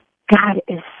 God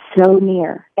is so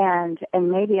near. And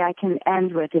maybe I can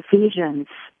end with Ephesians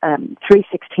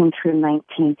 3:16 through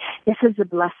 19. This is the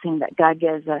blessing that God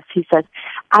gives us. He says,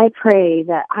 I pray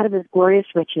that out of His glorious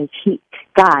riches, He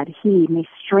may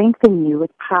strengthen you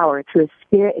with power through His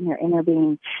Spirit in your inner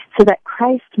being, so that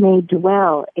Christ may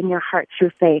dwell in your heart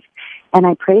through faith. And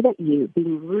I pray that you,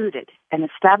 being rooted and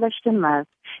established in love,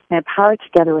 may have power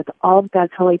together with all of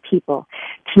God's holy people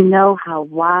to know how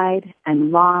wide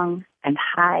and long and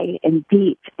high and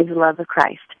deep is the love of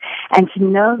Christ, and to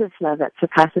know this love that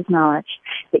surpasses knowledge,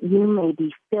 that you may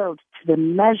be filled to the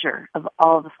measure of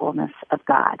all the fullness of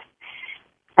God.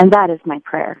 And that is my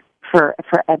prayer for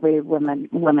every woman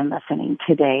listening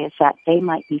today, is that they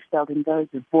might be filled in those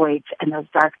voids and those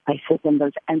dark places and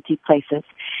those empty places,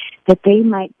 that they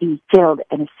might be filled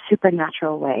in a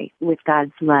supernatural way with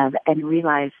God's love and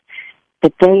realize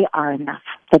that they are enough,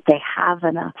 that they have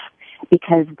enough,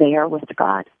 because they are with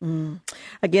God.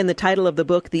 Again, the title of the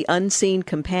book, The Unseen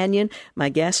Companion. My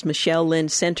guest, Michelle Lynn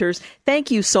Centers. Thank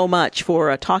you so much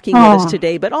for talking with us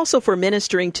today, but also for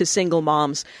ministering to single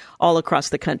moms all across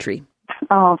the country.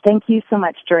 Oh, thank you so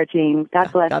much, Georgene.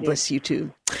 God bless you. God bless you,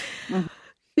 too.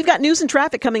 We've got news and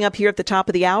traffic coming up here at the top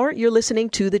of the hour. You're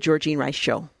listening to The Georgene Rice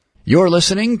Show. You're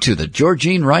listening to the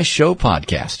Georgene Rice Show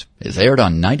podcast. It's aired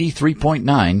on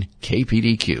 93.9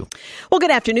 KPDQ. Well,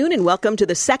 good afternoon and welcome to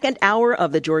the second hour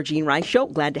of the Georgene Rice Show.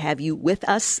 Glad to have you with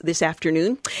us this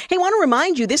afternoon. Hey, I want to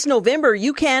remind you, this November,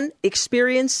 you can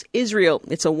experience Israel.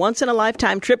 It's a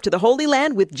once-in-a-lifetime trip to the Holy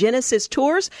Land with Genesis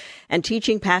Tours and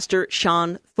teaching pastor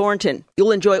Sean Thornton.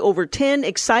 You'll enjoy over 10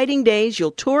 exciting days.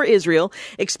 You'll tour Israel,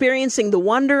 experiencing the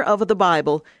wonder of the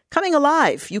Bible coming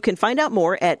alive. You can find out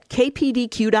more at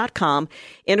kpdq.com.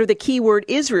 Enter the keyword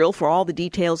Israel for all the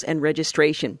details and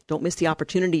registration. Don't miss the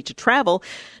opportunity to travel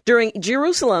during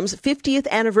Jerusalem's 50th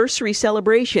anniversary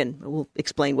celebration. We'll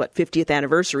explain what 50th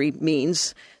anniversary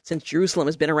means, since Jerusalem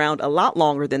has been around a lot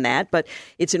longer than that, but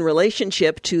it's in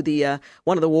relationship to the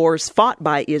one of the wars fought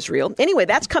by Israel. Anyway,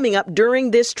 that's coming up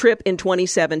during this trip in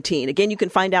 2017. Again, you can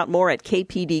find out more at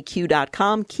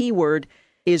kpdq.com, keyword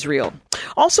Israel.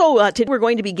 Also, today we're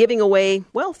going to be giving away,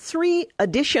 3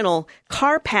 additional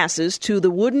car passes to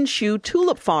the Wooden Shoe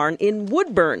Tulip Farm in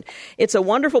Woodburn. It's a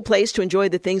wonderful place to enjoy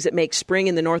the things that make spring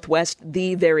in the Northwest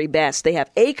the very best. They have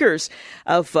acres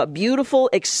of beautiful,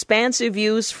 expansive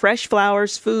views, fresh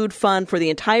flowers, food, fun for the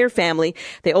entire family.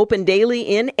 They open daily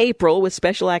in April with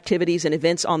special activities and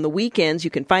events on the weekends.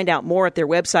 You can find out more at their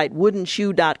website,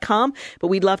 woodenshoe.com. But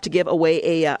we'd love to give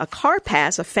away a car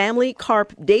pass, a family car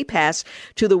day pass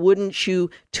to the Wooden Shoe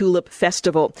Tulip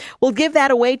Festival. We'll give that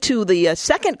away to the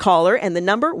second caller, and the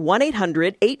number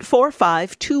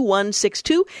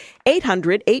 1-800-845-2162,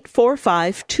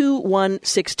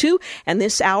 800-845-2162. And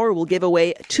this hour we'll give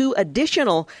away 2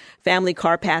 additional family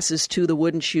car passes to the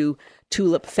Wooden Shoe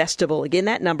Tulip Festival. Again,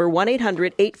 that number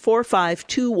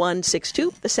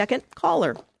 1-800-845-2162, the second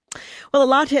caller. Well, a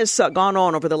lot has gone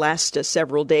on over the last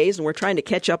several days, and we're trying to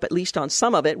catch up at least on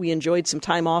some of it. We enjoyed some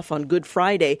time off on Good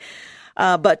Friday.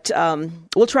 But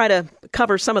we'll try to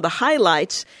cover some of the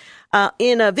highlights.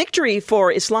 In a victory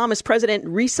for Islamist President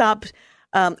Recep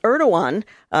Erdogan,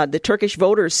 the Turkish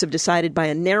voters have decided by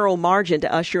a narrow margin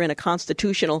to usher in a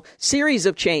constitutional series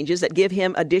of changes that give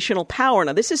him additional power.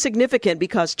 Now, this is significant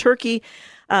because Turkey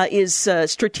is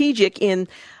strategic in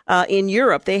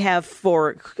Europe. They have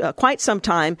for quite some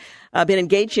time been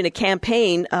engaged in a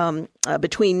campaign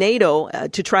between NATO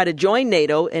to try to join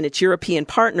NATO and its European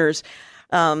partners.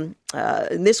 And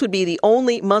this would be the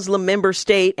only Muslim member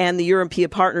state, and the European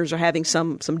partners are having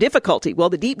some difficulty. Well,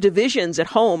 the deep divisions at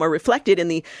home are reflected in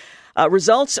the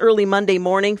results early Monday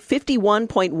morning.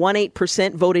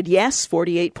 51.18% voted yes,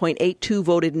 48.82%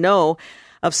 voted no.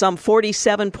 Of some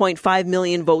 47.5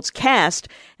 million votes cast,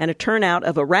 and a turnout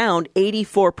of around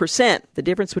 84%. The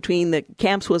difference between the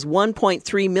camps was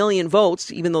 1.3 million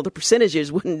votes, even though the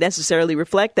percentages wouldn't necessarily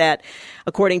reflect that,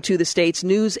 according to the state's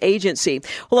news agency.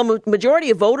 Well, a majority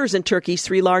of voters in Turkey's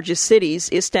 3 largest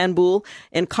cities, Istanbul,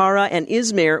 Ankara, and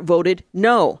Izmir, voted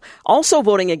no. Also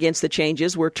voting against the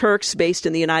changes were Turks based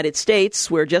in the United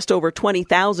States, where just over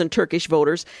 20,000 Turkish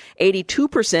voters,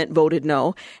 82% voted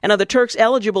no. And of the Turks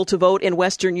eligible to vote in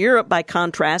Western Europe, by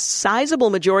contrast, sizable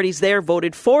majorities there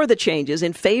voted for the changes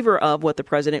in favor of what the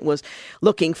president was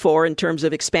looking for in terms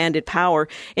of expanded power.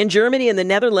 In Germany and the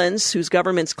Netherlands, whose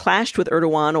governments clashed with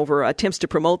Erdogan over attempts to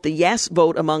promote the yes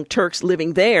vote among Turks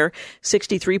living there,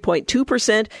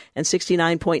 63.2% and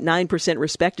 69.9%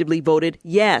 respectively voted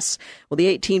yes. Well,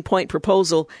 the 18-point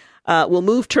proposal will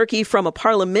move Turkey from a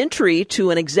parliamentary to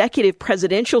an executive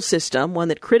presidential system, one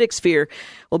that critics fear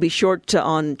will be short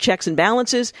on checks and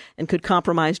balances and could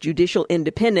compromise judicial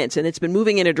independence. And it's been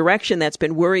moving in a direction that's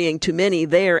been worrying to many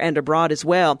there and abroad as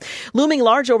well. Looming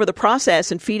large over the process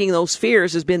and feeding those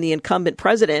fears has been the incumbent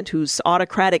president, whose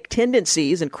autocratic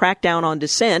tendencies and crackdown on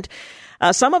dissent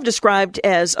some have described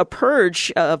as a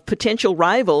purge of potential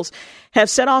rivals, have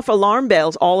set off alarm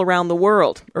bells all around the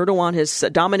world. Erdogan has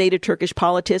dominated Turkish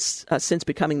politics since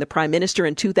becoming the prime minister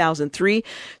in 2003,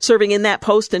 serving in that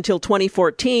post until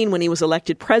 2014 when he was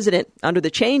elected president. Under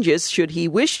the changes, should he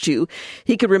wish to,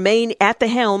 he could remain at the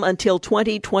helm until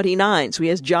 2029. So he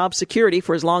has job security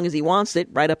for as long as he wants it,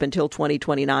 right up until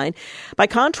 2029. By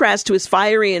contrast to his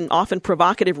fiery and often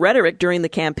provocative rhetoric during the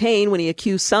campaign, when he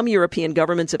accused some European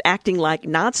governments of acting like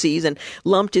Nazis and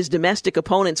lumped his domestic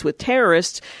opponents with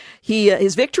terrorists,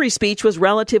 his victory speech was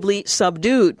relatively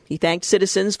subdued. He thanked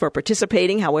citizens for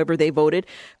participating, however they voted,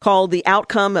 called the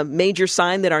outcome a major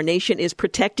sign that our nation is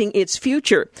protecting its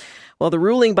future. Well, the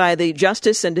ruling by the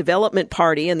Justice and Development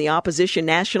Party and the opposition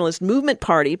Nationalist Movement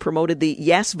Party promoted the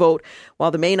yes vote,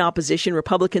 while the main opposition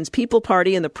Republicans' People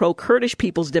Party and the pro-Kurdish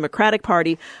People's Democratic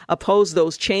Party opposed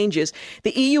those changes.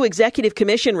 The EU Executive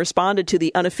Commission responded to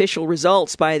the unofficial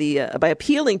results by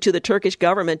appealing to the Turkish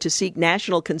government to seek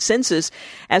national consensus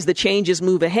as the changes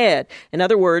move ahead. In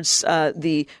other words,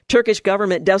 the Turkish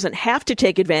government doesn't have to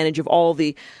take advantage of all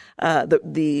the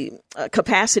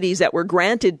capacities that were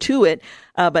granted to it,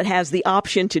 but has the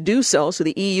option to do so. So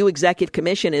the EU Executive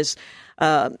Commission is,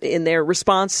 in their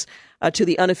response to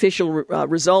the unofficial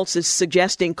results, is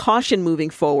suggesting caution moving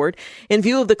forward. In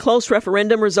view of the close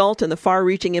referendum result and the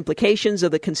far-reaching implications of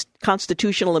the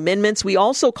constitutional amendments, we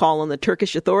also call on the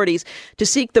Turkish authorities to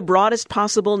seek the broadest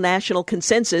possible national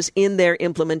consensus in their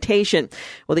implementation.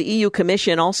 Well, the EU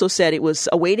Commission also said it was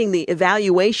awaiting the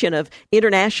evaluation of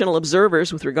international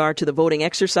observers with regard to the voting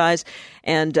exercise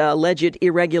and alleged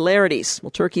irregularities.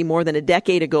 Well, Turkey more than a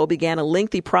decade ago began a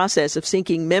lengthy process of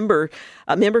seeking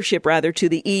membership to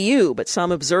the EU. But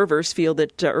some observers feel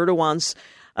that Erdogan's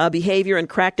behavior and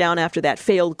crackdown after that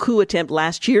failed coup attempt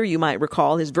last year. You might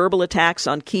recall his verbal attacks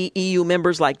on key EU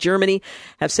members like Germany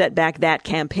have set back that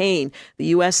campaign. The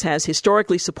U.S. has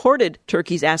historically supported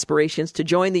Turkey's aspirations to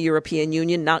join the European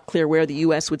Union. Not clear where the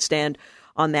U.S. would stand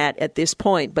on that at this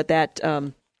point, but that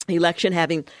election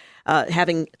having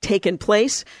taken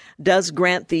place does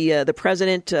grant the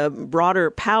president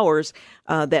broader powers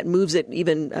that moves it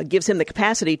even gives him the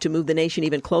capacity to move the nation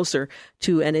even closer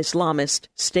to an Islamist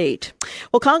state.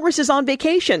 Well, Congress is on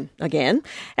vacation again,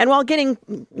 and while getting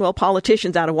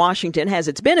politicians out of Washington has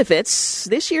its benefits,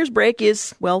 this year's break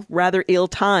is rather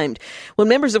ill-timed. When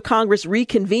members of Congress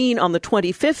reconvene on the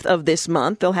 25th of this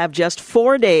month, they'll have just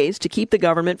 4 days to keep the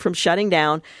government from shutting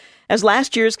down as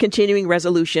last year's continuing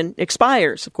resolution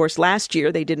expires. Of course, last year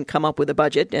they didn't come up with a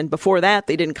budget, and before that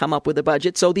they didn't come up with a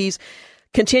budget. So these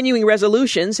continuing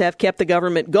resolutions have kept the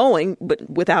government going, but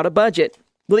without a budget.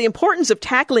 Well, the importance of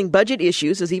tackling budget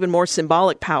issues is even more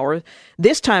symbolic power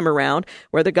this time around,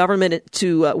 where the government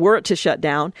were it to shut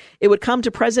down, it would come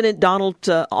to President Donald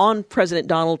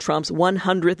Trump's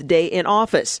 100th day in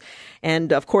office.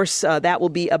 And, of course, that will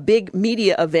be a big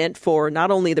media event for not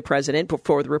only the president, but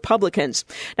for the Republicans.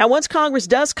 Now, once Congress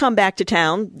does come back to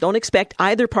town, don't expect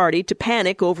either party to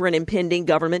panic over an impending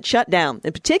government shutdown.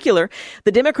 In particular,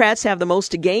 the Democrats have the most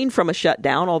to gain from a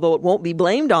shutdown, although it won't be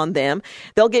blamed on them.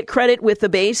 They'll get credit with the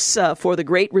base for the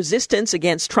great resistance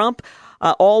against Trump,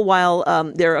 all while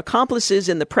their accomplices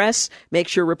in the press make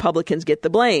sure Republicans get the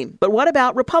blame. But what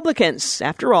about Republicans?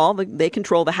 After all, they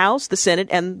control the House, the Senate,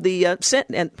 and the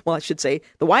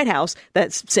White House,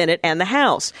 that's Senate and the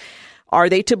House. Are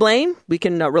they to blame? We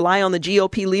can rely on the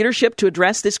GOP leadership to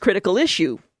address this critical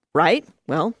issue, right?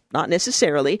 Well, not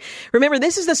necessarily. Remember,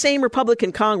 this is the same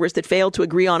Republican Congress that failed to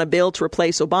agree on a bill to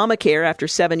replace Obamacare after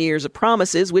 7 years of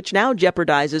promises, which now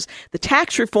jeopardizes the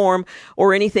tax reform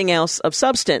or anything else of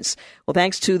substance. Well,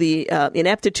 thanks to the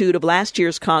ineptitude of last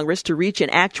year's Congress to reach an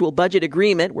actual budget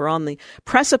agreement, we're on the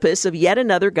precipice of yet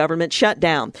another government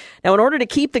shutdown. Now, in order to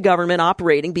keep the government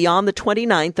operating beyond the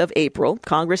 29th of April,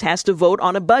 Congress has to vote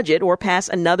on a budget or pass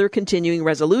another continuing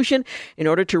resolution in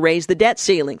order to raise the debt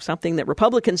ceiling, something that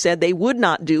Republicans said they would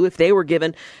not do if they were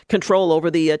given control over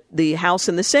the House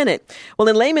and the Senate. Well,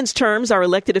 in layman's terms, our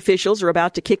elected officials are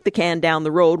about to kick the can down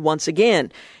the road once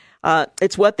again.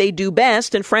 It's what they do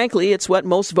best, and frankly, it's what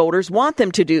most voters want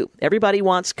them to do. Everybody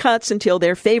wants cuts until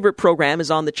their favorite program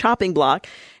is on the chopping block,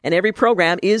 and every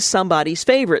program is somebody's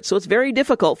favorite. So it's very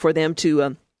difficult for them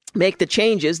to make the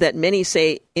changes that many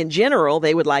say in general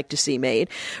they would like to see made.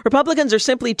 Republicans are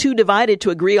simply too divided to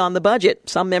agree on the budget.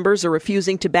 Some members are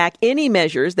refusing to back any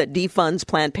measures that defunds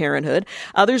Planned Parenthood.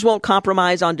 Others won't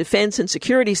compromise on defense and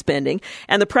security spending.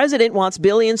 And the president wants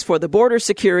billions for the border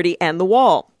security and the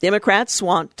wall. Democrats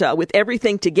want, with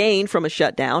everything to gain from a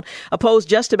shutdown, oppose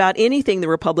just about anything the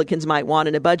Republicans might want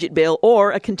in a budget bill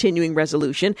or a continuing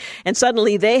resolution. And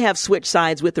suddenly they have switched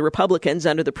sides with the Republicans.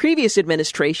 Under the previous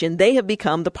administration, they have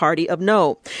become the party of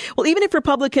no. Well, even if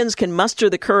Republicans can muster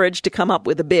the courage to come up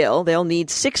with a bill, they'll need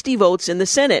 60 votes in the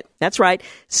Senate. That's right.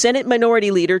 Senate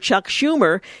Minority Leader Chuck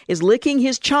Schumer is licking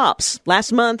his chops.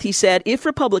 Last month, he said if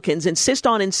Republicans insist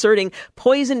on inserting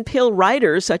poison pill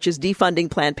riders such as defunding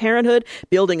Planned Parenthood,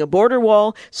 building a border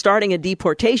wall, starting a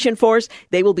deportation force,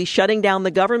 they will be shutting down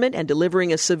the government and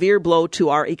delivering a severe blow to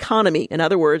our economy. In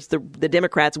other words, the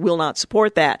Democrats will not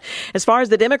support that. As far as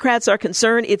the Democrats are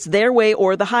concerned, it's their way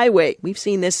or the highway. We've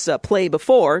seen this play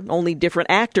before, only different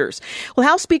actors. Well,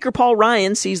 House Speaker Paul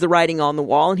Ryan sees the writing on the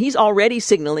wall, and he's already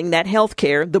signaling that health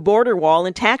care, the border wall,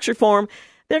 and tax reform,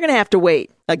 they're going to have to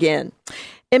wait again.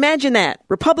 Imagine that.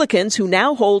 Republicans, who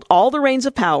now hold all the reins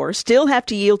of power, still have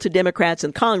to yield to Democrats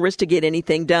in Congress to get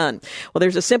anything done. Well,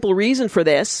 there's a simple reason for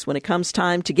this. When it comes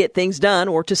time to get things done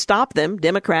or to stop them,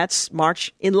 Democrats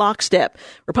march in lockstep.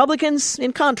 Republicans,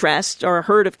 in contrast, are a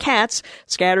herd of cats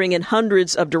scattering in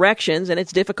hundreds of directions, and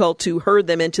it's difficult to herd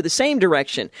them into the same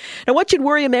direction. Now, what should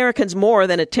worry Americans more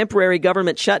than a temporary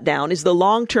government shutdown is the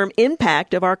long-term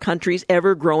impact of our country's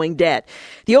ever-growing debt.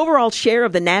 The overall share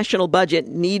of the national budget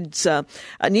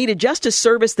needed just to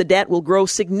service the debt will grow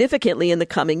significantly in the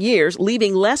coming years,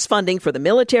 leaving less funding for the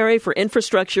military, for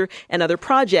infrastructure, and other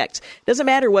projects. Doesn't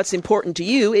matter what's important to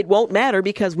you. It won't matter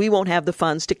because we won't have the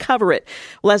funds to cover it.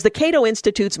 Well, as the Cato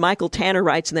Institute's Michael Tanner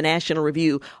writes in the National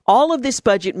Review, all of this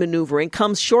budget maneuvering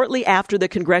comes shortly after the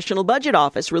Congressional Budget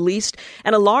Office released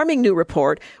an alarming new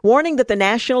report warning that the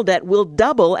national debt will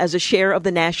double as a share of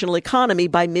the national economy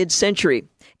by mid-century.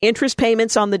 Interest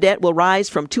payments on the debt will rise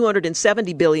from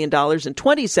 $270 billion in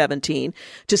 2017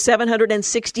 to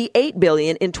 $768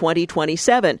 billion in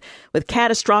 2027, with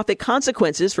catastrophic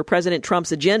consequences for President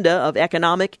Trump's agenda of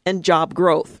economic and job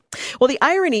growth. Well, the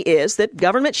irony is that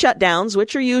government shutdowns,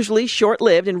 which are usually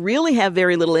short-lived and really have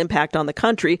very little impact on the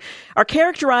country, are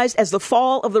characterized as the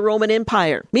fall of the Roman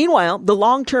Empire. Meanwhile, the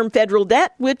long-term federal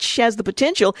debt, which has the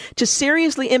potential to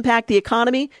seriously impact the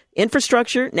economy,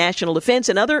 infrastructure, national defense,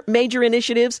 and other major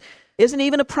initiatives, isn't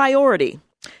even a priority.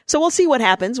 So we'll see what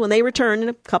happens when they return in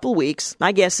a couple of weeks.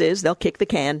 My guess is they'll kick the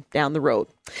can down the road.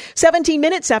 17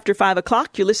 minutes after 5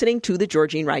 o'clock, you're listening to The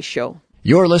Georgene Rice Show.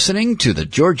 You're listening to the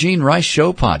Georgene Rice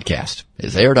Show podcast.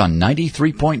 It's aired on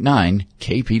 93.9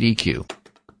 KPDQ.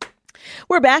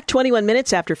 We're back 21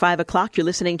 minutes after 5 o'clock. You're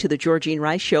listening to the Georgene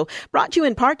Rice Show, brought to you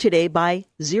in part today by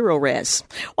Zerorez.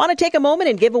 Want to take a moment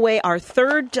and give away our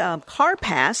third car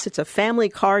pass. It's a family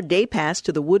car day pass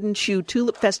to the Wooden Shoe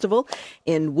Tulip Festival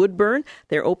in Woodburn.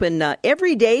 They're open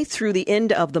every day through the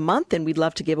end of the month, and we'd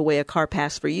love to give away a car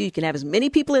pass for you. You can have as many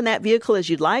people in that vehicle as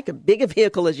you'd like, a big a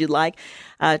vehicle as you'd like,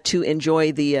 to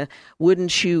enjoy the Wooden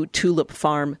Shoe Tulip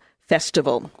Farm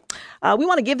Festival. We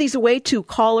want to give these away to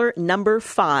caller number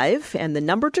 5, and the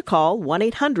number to call,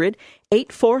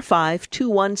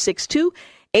 1-800-845-2162.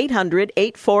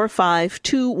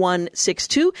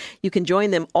 800-845-2162. You can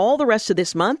join them all the rest of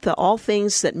this month, all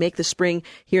things that make the spring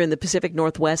here in the Pacific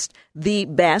Northwest the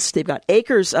best. They've got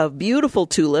acres of beautiful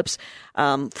tulips,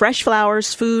 fresh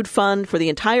flowers, food, fun for the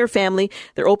entire family.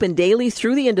 They're open daily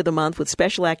through the end of the month with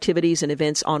special activities and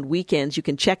events on weekends. You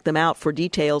can check them out for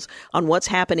details on what's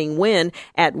happening when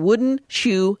at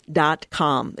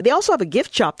woodenshoe.com. They also have a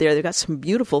gift shop there. They've got some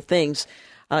beautiful things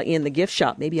in the gift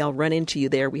shop. Maybe I'll run into you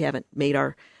there. We haven't made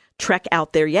our trek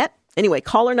out there yet. Anyway,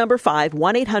 caller number 5,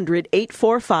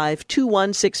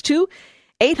 1-800-845-2162,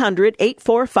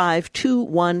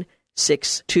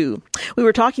 800-845-2162. We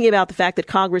were talking about the fact that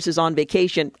Congress is on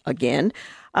vacation again.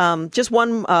 Just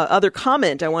one other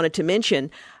comment I wanted to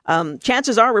mention.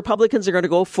 Chances are Republicans are going to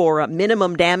go for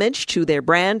minimum damage to their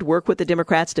brand, work with the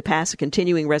Democrats to pass a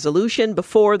continuing resolution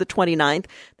before the 29th.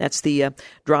 That's the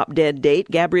drop-dead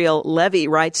date. Gabrielle Levy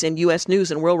writes in U.S.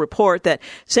 News and World Report that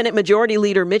Senate Majority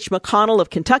Leader Mitch McConnell of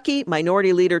Kentucky,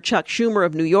 Minority Leader Chuck Schumer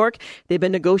of New York, they've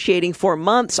been negotiating for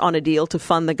months on a deal to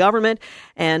fund the government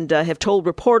and have told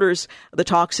reporters the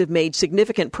talks have made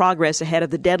significant progress ahead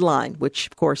of the deadline, which,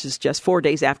 of course, is just 4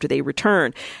 days after they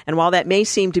return. And while that may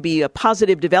seem to be a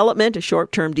positive development, a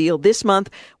short-term deal this month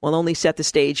will only set the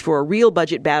stage for a real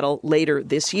budget battle later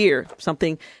this year,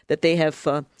 something that they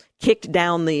have kicked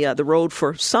down the road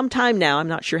for some time now. I'm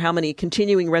not sure how many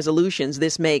continuing resolutions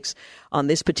this makes on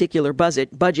this particular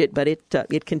budget, but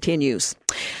it continues.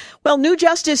 Well, new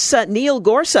Justice Neil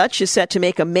Gorsuch is set to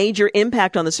make a major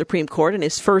impact on the Supreme Court in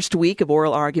his first week of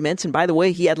oral arguments. And by the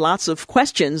way, he had lots of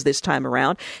questions this time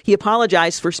around. He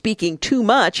apologized for speaking too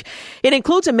much. It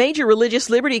includes a major religious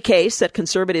liberty case that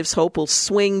conservatives hope will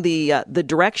swing the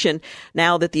direction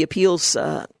now that the appeals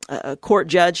court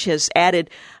judge has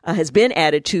been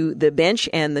added to the bench,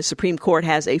 and the Supreme Court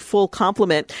has a full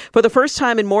complement. For the first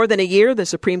time in more than a year, the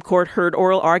Supreme Court heard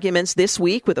oral arguments this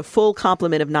week with a full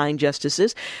complement of 9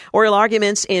 justices. Oral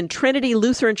arguments in Trinity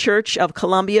Lutheran Church of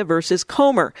Columbia versus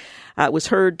Comer. It was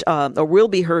heard, or will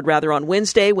be heard rather, on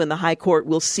Wednesday when the High Court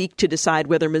will seek to decide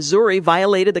whether Missouri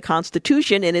violated the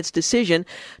Constitution in its decision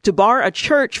to bar a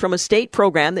church from a state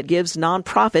program that gives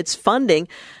nonprofits funding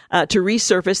to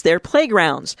resurface their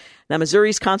playgrounds. Now,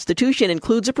 Missouri's Constitution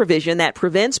includes a provision that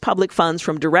prevents public funds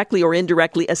from directly or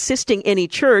indirectly assisting any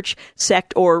church,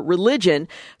 sect, or religion.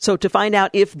 So to find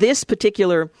out if this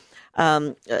particular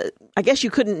I guess you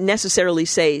couldn't necessarily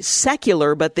say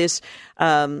secular, but this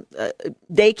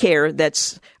daycare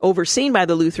that's overseen by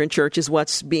the Lutheran Church is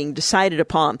what's being decided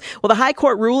upon. Well, the High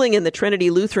Court ruling in the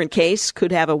Trinity Lutheran case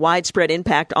could have a widespread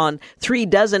impact on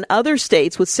 36 other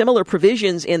states with similar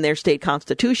provisions in their state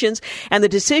constitutions, and the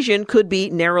decision could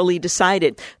be narrowly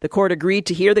decided. The court agreed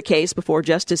to hear the case before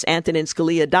Justice Antonin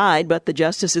Scalia died, but the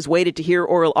justices waited to hear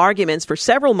oral arguments for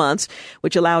several months,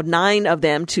 which allowed 9 of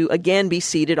them to again be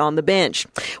seated on the bench.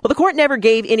 Well, the court never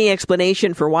gave any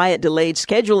explanation for why it delayed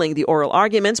scheduling the oral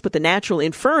arguments, but the natural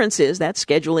inference is that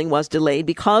scheduling was delayed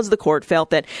because the court felt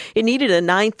that it needed a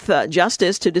 9th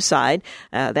justice to decide.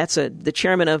 That's the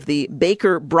chairman of the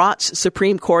Baker-Bratz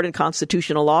Supreme Court in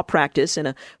Constitutional Law Practice in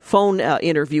a phone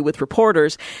interview with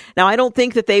reporters. Now, I don't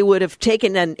think that they would have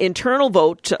taken an internal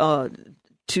vote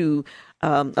to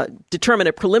determine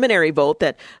a preliminary vote.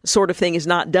 That sort of thing is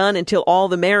not done until all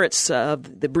the merits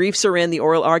of the briefs are in, the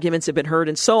oral arguments have been heard,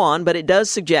 and so on. But it does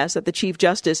suggest that the Chief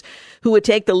Justice, who would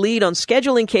take the lead on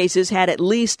scheduling cases, had at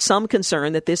least some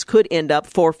concern that this could end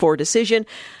up 4-4 decision,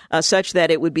 such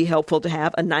that it would be helpful to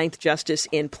have a ninth justice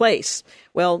in place.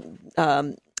 Well,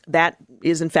 that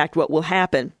is in fact what will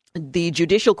happen. The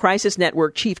Judicial Crisis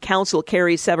Network Chief Counsel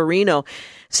Carrie Severino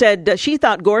said she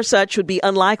thought Gorsuch would be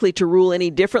unlikely to rule any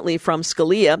differently from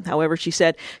Scalia. However, she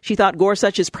said she thought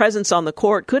Gorsuch's presence on the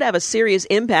court could have a serious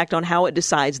impact on how it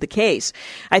decides the case.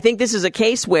 I think this is a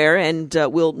case where, and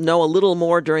we'll know a little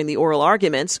more during the oral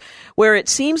arguments, where it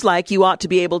seems like you ought to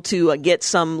be able to get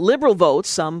some liberal votes,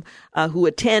 some who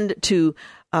attend to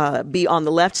be on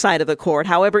the left side of the court.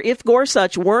 However, if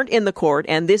Gorsuch weren't in the court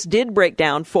and this did break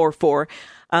down 4-4,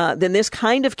 then this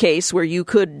kind of case where you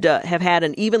could have had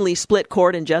an evenly split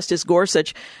court and Justice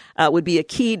Gorsuch would be a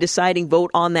key deciding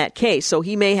vote on that case. So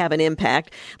he may have an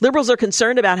impact. Liberals are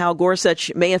concerned about how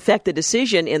Gorsuch may affect the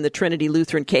decision in the Trinity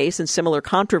Lutheran case and similar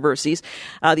controversies.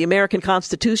 The American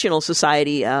Constitutional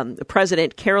Society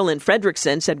President Carolyn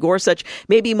Fredrickson said Gorsuch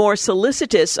may be more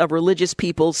solicitous of religious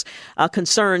people's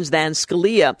concerns than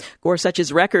Scalia.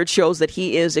 Gorsuch's record shows that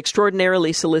he is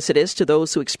extraordinarily solicitous to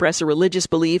those who express a religious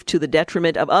belief to the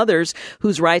detriment of others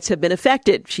whose rights have been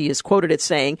affected, she is quoted as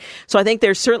saying. So I think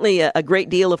there's certainly a great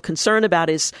deal of concern about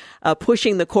his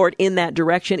pushing the court in that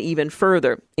direction even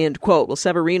further, end quote. Well,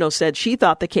 Severino said she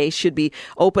thought the case should be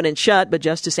open and shut, but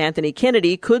Justice Anthony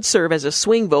Kennedy could serve as a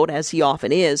swing vote, as he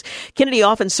often is. Kennedy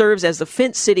often serves as the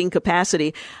fence-sitting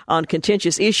capacity on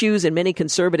contentious issues, and many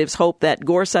conservatives hope that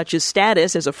Gorsuch's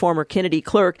status as a former Kennedy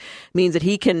clerk means that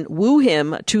he can woo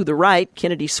him to the right.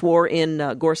 Kennedy swore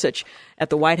in Gorsuch at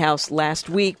the White House last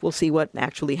week. We'll see what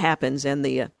actually happens, and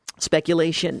the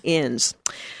speculation ends.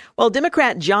 Well,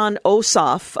 Democrat Jon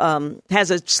Ossoff has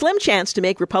a slim chance to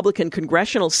make Republican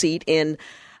congressional seat in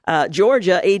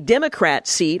Georgia a Democrat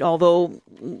seat, although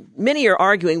many are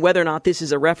arguing whether or not this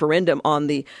is a referendum on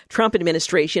the Trump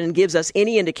administration and gives us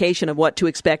any indication of what to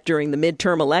expect during the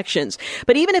midterm elections.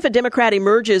 But even if a Democrat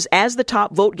emerges as the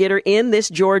top vote getter in this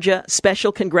Georgia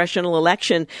special congressional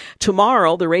election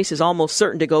tomorrow, the race is almost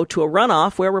certain to go to a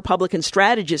runoff where Republican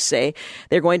strategists say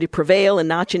they're going to prevail and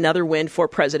notch another win for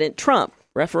President Trump.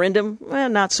 Referendum? Well,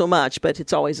 not so much, but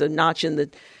it's always a notch in the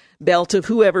belt of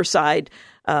whoever side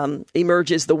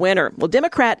emerges the winner. Well,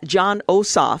 Democrat Jon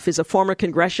Ossoff is a former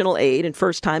congressional aide and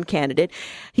first-time candidate.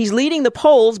 He's leading the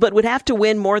polls, but would have to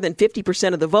win more than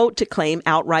 50% of the vote to claim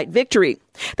outright victory.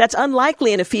 That's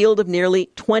unlikely in a field of nearly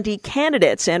 20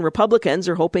 candidates, and Republicans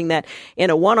are hoping that in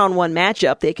a one-on-one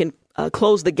matchup, they can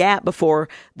close the gap before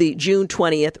the June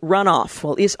 20th runoff.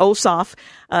 Well, Ossoff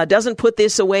doesn't put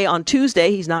this away on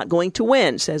Tuesday, he's not going to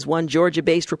win, says one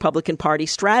Georgia-based Republican Party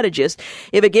strategist.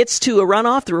 If it gets to a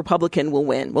runoff, the Republican will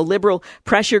win. Well, liberal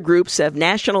pressure groups have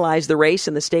nationalized the race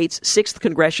in the state's 6th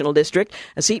congressional district,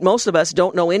 a seat most of us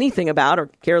don't know anything about or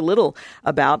care little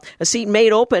about, a seat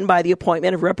made open by the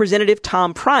appointment of Representative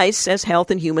Tom Price as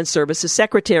Health and Human Services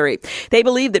Secretary. They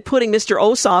believe that putting Mr.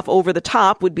 Ossoff over the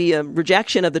top would be a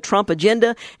rejection of the Trump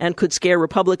agenda and could scare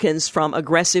Republicans from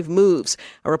aggressive moves.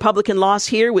 A Republican loss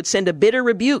here would send a bitter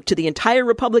rebuke to the entire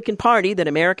Republican Party that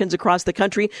Americans across the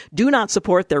country do not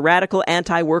support their radical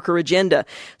anti-worker agenda,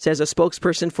 says a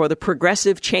spokesperson for the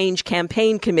Progressive Change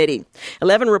Campaign Committee.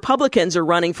 11 Republicans are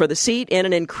running for the seat in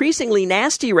an increasingly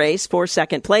nasty race for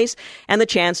second place and the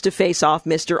chance to face off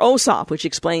Mr. Ossoff, which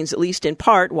explains at least in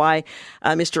part why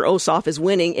Mr. Ossoff is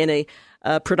winning in a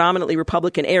predominantly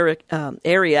Republican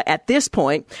area at this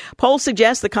point. Polls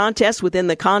suggest the contest within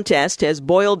the contest has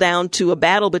boiled down to a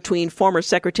battle between former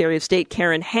Secretary of State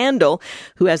Karen Handel,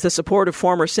 who has the support of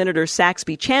former Senator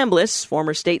Saxby Chambliss,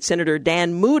 former State Senator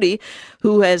Dan Moody,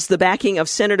 who has the backing of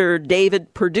Senator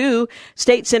David Perdue,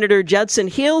 State Senator Judson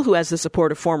Hill, who has the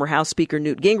support of former House Speaker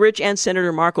Newt Gingrich, and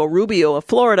Senator Marco Rubio of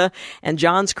Florida, and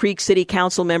Johns Creek City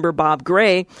Council member Bob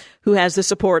Gray, who has the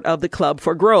support of the Club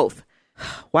for Growth.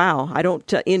 Wow, I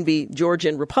don't envy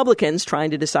Georgian Republicans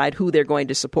trying to decide who they're going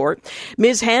to support.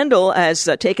 Ms. Handel has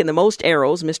taken the most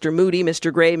arrows. Mr. Moody,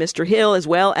 Mr. Gray, Mr. Hill, as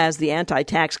well as the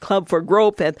anti-tax Club for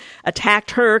Growth have attacked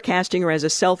her, casting her as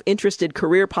a self-interested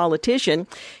career politician.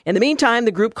 In the meantime,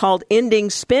 the group called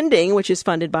Ending Spending, which is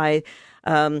funded by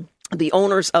the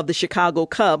owners of the Chicago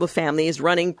Cub, a family, is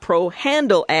running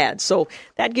pro-Handel ads. So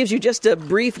that gives you just a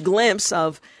brief glimpse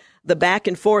of the back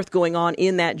and forth going on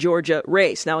in that Georgia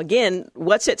race. Now, again,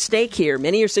 what's at stake here?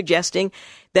 Many are suggesting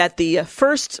that the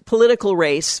first political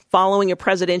race following a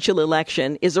presidential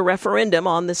election is a referendum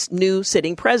on this new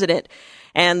sitting president.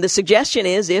 And the suggestion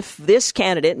is if this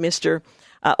candidate, Mr.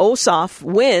 Ossoff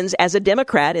wins as a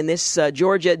Democrat in this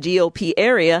Georgia GOP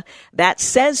area, that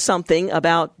says something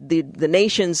about the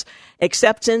nation's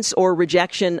acceptance or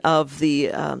rejection of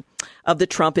the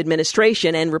Trump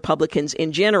administration and Republicans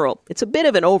in general. It's a bit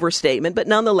of an overstatement, but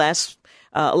nonetheless,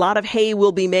 a lot of hay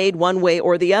will be made one way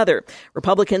or the other.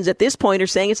 Republicans at this point are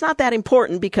saying it's not that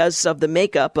important because of the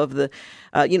makeup of the,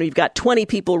 you've got 20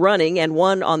 people running and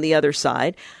one on the other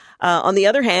side. On the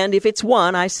other hand, if it's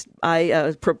one, I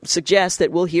suggest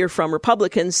that we'll hear from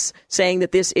Republicans saying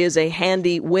that this is a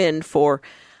handy win for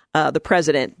the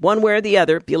president. One way or the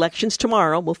other, the election's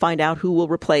tomorrow. We'll find out who will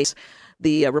replace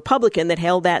the Republican that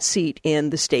held that seat in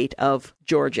the state of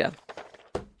Georgia.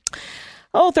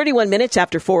 31 minutes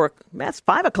after 4. That's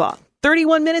 5 o'clock.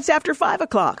 31 minutes after 5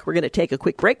 o'clock. We're going to take a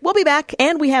quick break. We'll be back,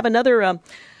 and we have another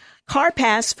car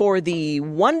pass for the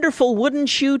wonderful Wooden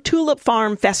Shoe Tulip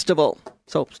Farm Festival.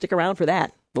 So stick around for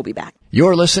that. We'll be back.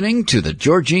 You're listening to the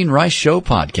Georgene Rice Show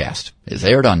podcast. It's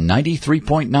aired on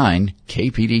 93.9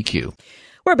 KPDQ.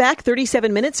 We're back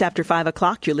 37 minutes after 5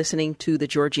 o'clock. You're listening to the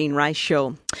Georgene Rice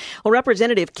Show. Well,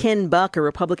 Representative Ken Buck, a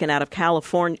Republican out of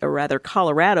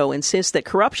Colorado, insists that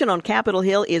corruption on Capitol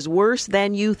Hill is worse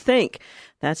than you think.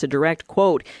 That's a direct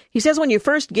quote. He says when you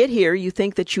first get here, you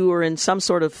think that you are in some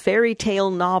sort of fairy tale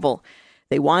novel.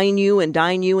 They wine you and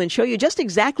dine you and show you just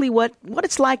exactly what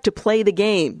it's like to play the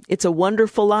game. It's a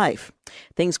wonderful life.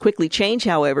 Things quickly change,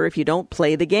 however, if you don't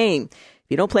play the game.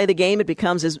 If you don't play the game, it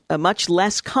becomes a much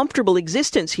less comfortable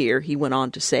existence here, he went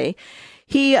on to say.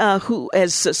 He, who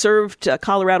has served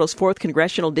Colorado's 4th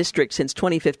congressional district since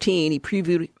 2015, he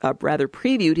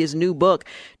previewed his new book,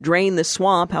 Drain the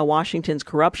Swamp, How Washington's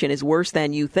Corruption is Worse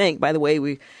Than You Think. By the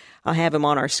way, I'll have him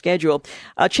on our schedule.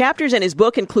 Chapters in his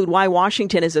book include why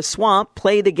Washington is a swamp,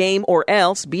 play the game or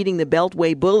else, beating the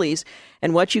Beltway bullies,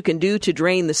 and what you can do to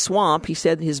drain the swamp. He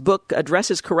said his book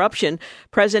addresses corruption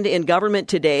present in government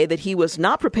today that he was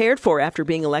not prepared for after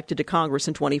being elected to Congress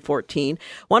in 2014.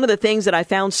 One of the things that I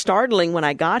found startling when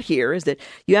I got here is that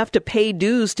you have to pay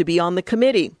dues to be on the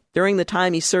committee. During the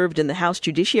time he served in the House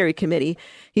Judiciary Committee,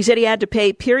 he said he had to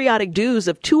pay periodic dues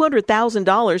of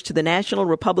 $200,000 to the National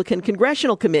Republican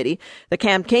Congressional Committee, the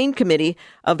campaign committee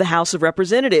of the House of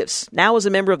Representatives. Now, as a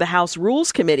member of the House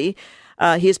Rules Committee,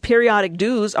 his periodic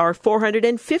dues are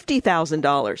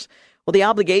 $450,000. Well, the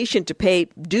obligation to pay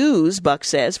dues, Buck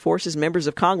says, forces members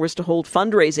of Congress to hold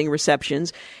fundraising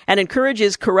receptions and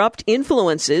encourages corrupt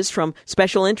influences from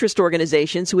special interest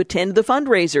organizations who attend the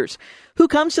fundraisers. Who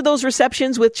comes to those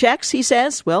receptions with checks, he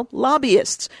says? Well,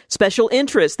 lobbyists, special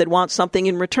interests that want something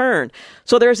in return.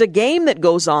 So there's a game that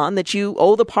goes on that you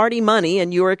owe the party money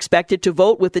and you're expected to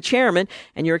vote with the chairman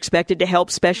and you're expected to help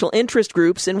special interest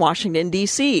groups in Washington,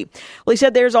 D.C. Well, he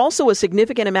said there's also a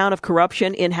significant amount of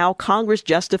corruption in how Congress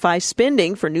justifies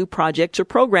spending for new projects or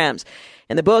programs.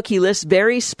 In the book, he lists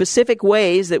very specific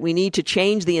ways that we need to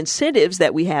change the incentives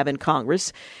that we have in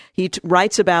Congress. He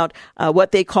writes about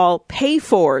what they call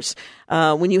pay-fors.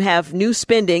 When you have new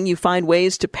spending, you find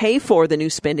ways to pay for the new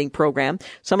spending program.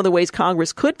 Some of the ways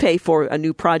Congress could pay for a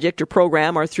new project or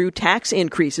program are through tax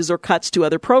increases or cuts to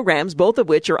other programs, both of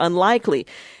which are unlikely.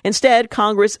 Instead,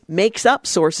 Congress makes up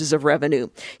sources of revenue.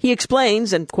 He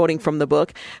explains, and quoting from the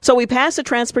book, so we pass a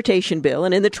transportation bill,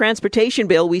 and in the transportation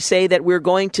bill, we say that we're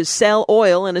going to sell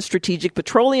oil in a strategic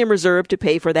petroleum reserve to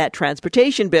pay for that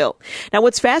transportation bill. Now,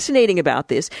 what's fascinating about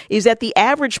this is that the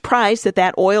average price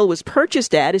that oil was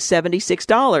purchased at is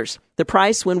 $76. The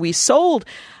price when we sold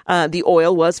the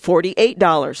oil was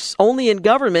 $48. Only in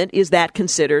government is that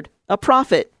considered a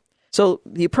profit. So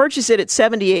you purchase it at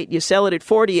 $78, you sell it at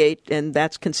 $48, and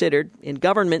that's considered, in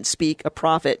government speak, a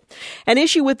profit. An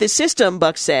issue with this system,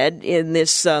 Buck said, in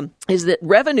this is that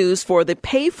revenues for the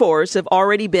pay-fors have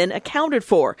already been accounted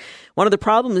for. One of the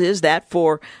problems is that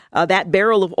for that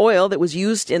barrel of oil that was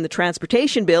used in the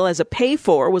transportation bill as a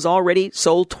pay-for was already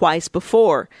sold twice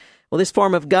before. Well, this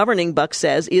form of governing, Buck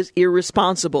says, is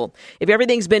irresponsible. If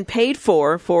everything's been paid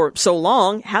for so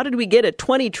long, how did we get a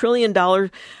 $20 trillion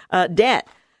debt?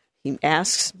 He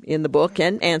asks in the book,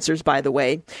 and answers, by the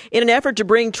way. In an effort to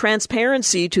bring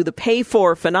transparency to the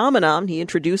pay-for phenomenon, he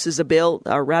introduced a bill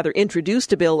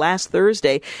last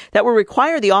Thursday that will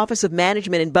require the Office of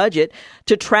Management and Budget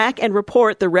to track and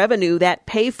report the revenue that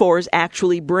pay-fors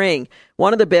actually bring.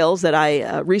 One of the bills that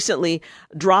I recently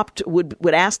dropped would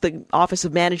ask the Office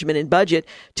of Management and Budget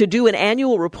to do an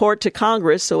annual report to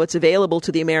Congress so it's available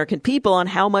to the American people on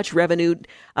how much revenue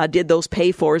did those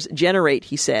pay-fors generate,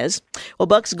 he says. Well,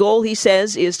 Buck's goal, he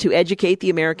says, is to educate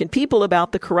the American people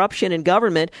about the corruption in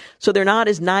government so they're not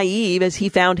as naive as he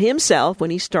found himself when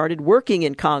he started working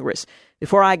in Congress.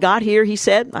 Before I got here, he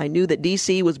said, I knew that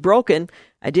D.C. was broken.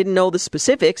 I didn't know the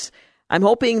specifics. I'm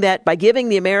hoping that by giving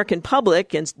the American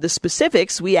public and the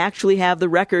specifics, we actually have the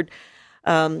record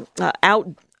out.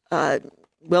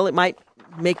 Well, it might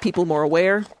make people more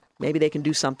aware. Maybe they can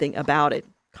do something about it.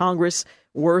 Congress,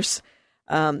 worse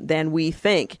than we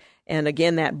think. And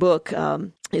again, that book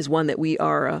is one that we've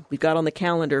got on the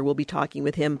calendar. We'll be talking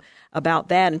with him about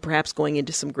that and perhaps going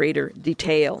into some greater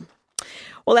detail.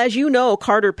 Well, as you know,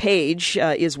 Carter Page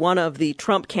is one of the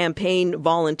Trump campaign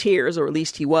volunteers, or at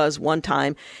least he was one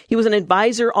time. He was an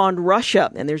advisor on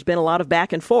Russia, and there's been a lot of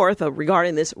back and forth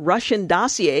regarding this Russian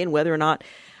dossier and whether or not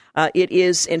it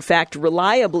is, in fact,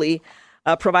 reliably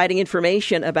providing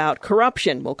information about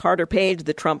corruption. Well, Carter Page,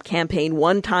 the Trump campaign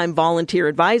one-time volunteer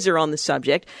advisor on the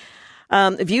subject,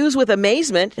 views with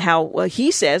amazement how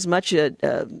he says much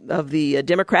of the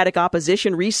Democratic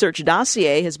opposition research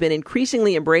dossier has been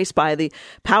increasingly embraced by the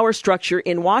power structure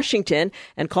in Washington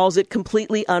and calls it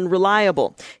completely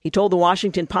unreliable. He told the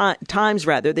Washington Times,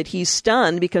 that he's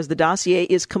stunned because the dossier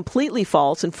is completely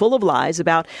false and full of lies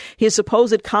about his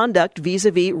supposed conduct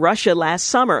vis-a-vis Russia last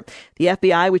summer. The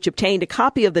FBI, which obtained a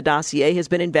copy of the dossier, has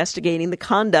been investigating the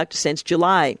conduct since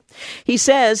July. He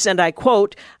says, and I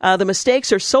quote, the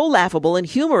mistakes are so laughable and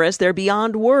humorous, they're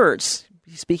beyond words.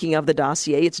 Speaking of the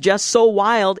dossier, it's just so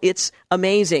wild, it's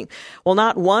amazing. Well,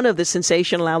 not one of the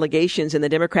sensational allegations in the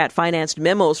Democrat-financed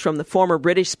memos from the former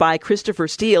British spy Christopher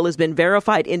Steele has been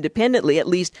verified independently, at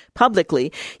least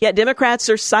publicly. Yet Democrats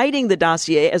are citing the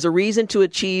dossier as a reason to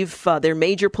achieve their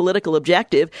major political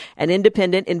objective, an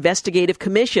independent investigative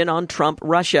commission on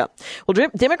Trump-Russia. Well,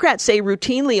 Democrats say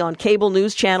routinely on cable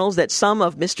news channels that some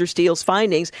of Mr. Steele's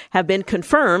findings have been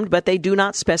confirmed, but they do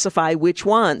not specify which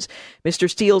ones. Mr.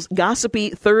 Steele's gossipy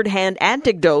third-hand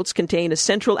anecdotes contain a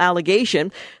central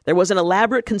allegation. There was an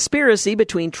elaborate conspiracy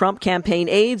between Trump campaign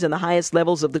aides and the highest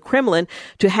levels of the Kremlin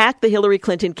to hack the Hillary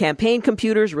Clinton campaign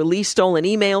computers, release stolen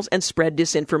emails, and spread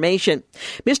disinformation.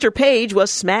 Mr. Page was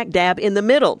smack dab in the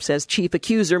middle, says chief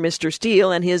accuser Mr.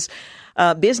 Steele and his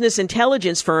business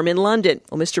intelligence firm in London.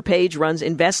 Well, Mr. Page runs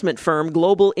investment firm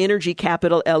Global Energy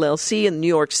Capital LLC in New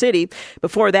York City.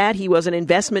 Before that, he was an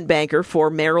investment banker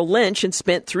for Merrill Lynch and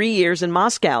spent 3 years in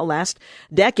Moscow last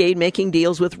decade making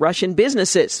deals with Russian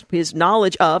businesses. His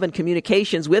knowledge of and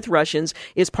communications with Russians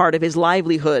is part of his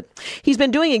livelihood. He's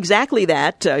been doing exactly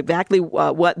that,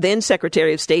 what then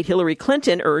Secretary of State Hillary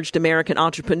Clinton urged American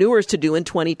entrepreneurs to do in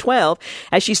 2012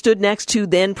 as she stood next to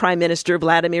then Prime Minister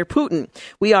Vladimir Putin.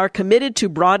 We are committed to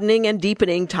broadening and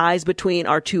deepening ties between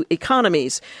our two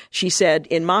economies, she said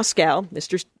in Moscow.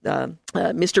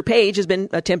 Mr. Page has been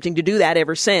attempting to do that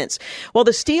ever since. Well,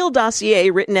 the Steele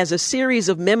dossier, written as a series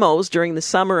of memos during the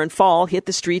summer and fall, hit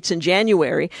the streets in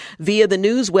January via the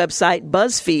news website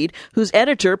BuzzFeed, whose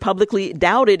editor publicly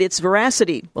doubted its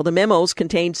veracity. Well, the memos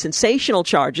contained sensational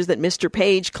charges that Mr.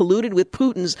 Page colluded with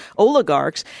Putin's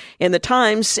oligarchs. In the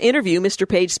Times interview, Mr.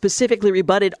 Page specifically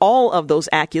rebutted all of those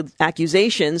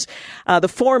accusations. The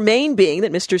four main being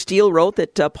that Mr. Steele wrote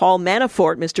that Paul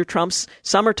Manafort, Mr. Trump's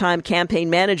summertime campaign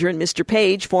manager, and Mr.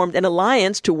 Page formed an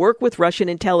alliance to work with Russian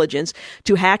intelligence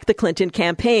to hack the Clinton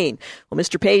campaign. Well,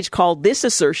 Mr. Page called this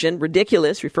assertion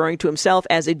ridiculous, referring to himself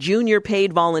as a junior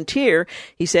paid volunteer.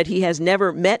 He said he has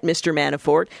never met Mr.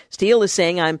 Manafort. Steele is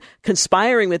saying, I'm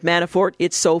conspiring with Manafort.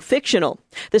 It's so fictional.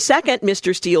 The second,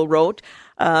 Mr. Steele wrote,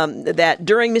 that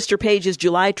during Mr. Page's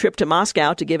July trip to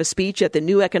Moscow to give a speech at the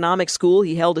New Economic School,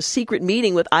 he held a secret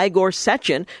meeting with Igor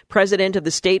Sechin, president of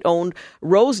the state-owned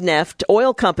Rosneft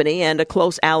oil company and a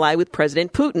close ally with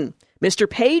President Putin. Mr.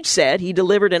 Page said he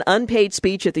delivered an unpaid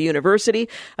speech at the university,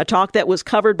 a talk that was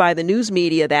covered by the news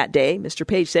media that day. Mr.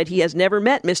 Page said he has never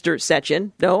met Mr.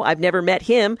 Sechin. No, I've never met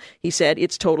him. He said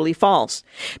it's totally false.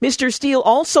 Mr. Steele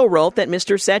also wrote that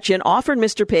Mr. Sechin offered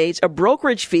Mr. Page a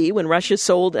brokerage fee when Russia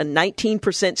sold a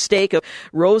 19% stake of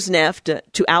Rosneft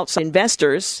to outside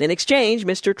investors. In exchange,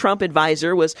 Mr. Trump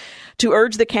advisor was to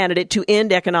urge the candidate to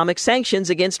end economic sanctions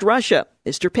against Russia.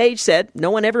 Mr. Page said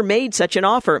no one ever made such an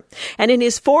offer. And in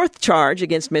his fourth charge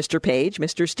against Mr. Page,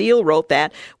 Mr. Steele wrote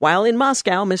that while in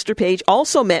Moscow, Mr. Page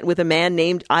also met with a man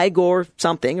named Igor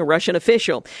something, a Russian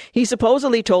official. He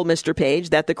supposedly told Mr.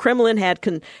 Page that the Kremlin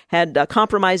had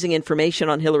compromising information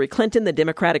on Hillary Clinton, the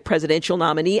Democratic presidential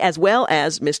nominee, as well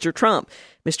as Mr. Trump.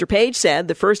 Mr. Page said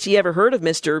the first he ever heard of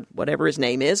Mr. whatever his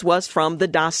name is was from the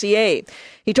dossier.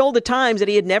 He told the Times that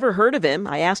he had never heard of him.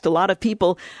 I asked a lot of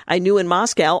people I knew in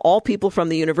Moscow, all people from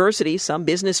the university, some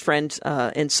business friends,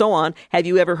 and so on. Have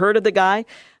you ever heard of the guy?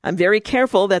 I'm very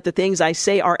careful that the things I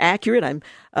say are accurate.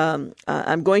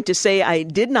 I'm going to say I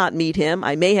did not meet him.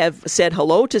 I may have said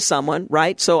hello to someone,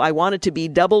 right? So I wanted to be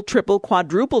double, triple,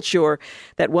 quadruple sure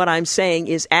that what I'm saying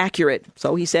is accurate.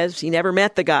 So he says he never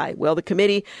met the guy. Well, the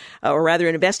committee, or rather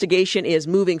an investigation, is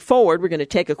moving forward. We're going to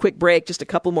take a quick break, just a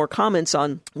couple more comments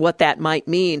on what that might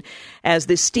mean. As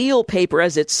the Steele paper,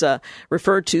 as it's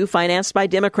referred to, financed by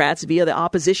Democrats via the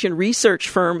opposition research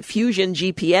firm Fusion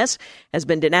GPS, has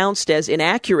been denounced as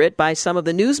inaccurate by some of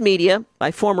the news media,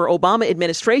 by former Obama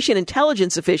administration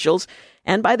intelligence officials,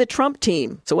 and by the Trump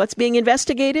team. So what's being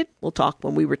investigated? We'll talk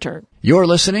when we return. You're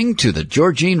listening to the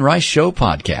Georgene Rice Show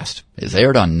podcast. It's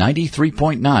aired on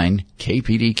 93.9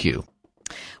 KPDQ.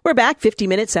 We're back 50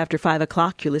 minutes after 5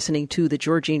 o'clock. You're listening to the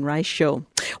Georgene Rice Show.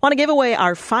 Want to give away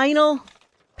our final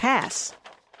pass.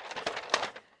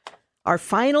 Our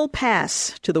final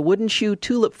pass to the Wooden Shoe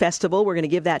Tulip Festival. We're going to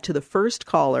give that to the first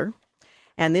caller.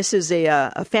 And this is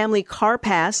a family car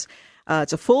pass.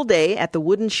 It's a full day at the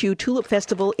Wooden Shoe Tulip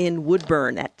Festival in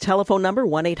Woodburn. At telephone number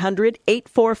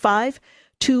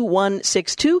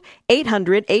 1-800-845-2162,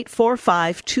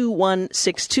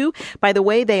 800-845-2162. By the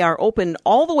way, they are open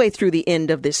all the way through the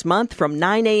end of this month from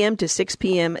 9 a.m. to 6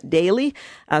 p.m. daily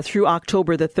through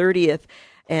October the 30th.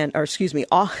 This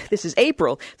is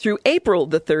April, through April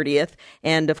the 30th.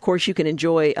 And, of course, you can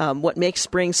enjoy what makes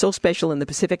spring so special in the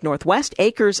Pacific Northwest.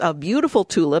 Acres of beautiful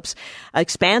tulips,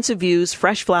 expansive views,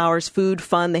 fresh flowers, food,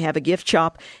 fun. They have a gift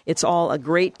shop. It's all a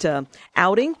great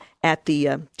outing at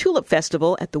the Tulip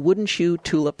Festival at the Wooden Shoe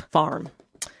Tulip Farm.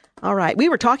 All right. We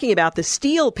were talking about the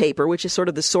Steele paper, which is sort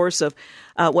of the source of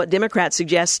what Democrats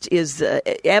suggest is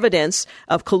evidence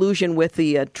of collusion with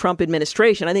the Trump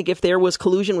administration. I think if there was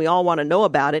collusion, we all want to know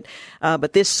about it.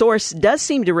 But this source does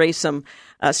seem to raise some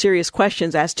serious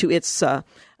questions as to its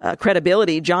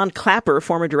credibility. John Clapper,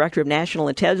 former director of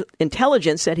national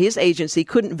intelligence, said his agency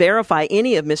couldn't verify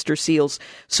any of Mr. Steele's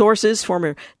sources.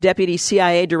 Former deputy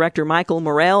CIA director Michael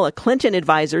Morell, a Clinton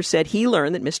advisor, said he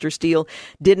learned that Mr. Steele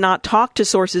did not talk to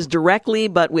sources directly,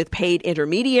 but with paid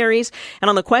intermediaries. And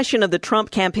on the question of the Trump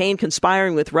campaign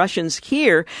conspiring with Russians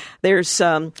here, there's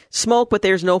smoke, but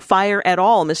there's no fire at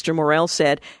all, Mr. Morell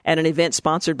said at an event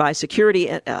sponsored by security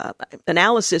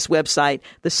analysis website,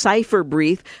 the Cipher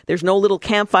Brief. There's no little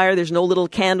campfire, there's no little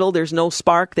candle, there's no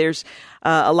spark, there's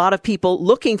a lot of people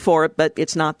looking for it, but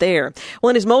it's not there.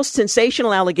 Well, in his most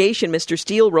sensational allegation, Mr.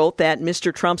 Steele wrote that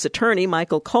Mr. Trump's attorney,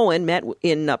 Michael Cohen, met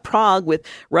in Prague with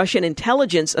Russian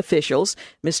intelligence officials.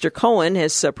 Mr. Cohen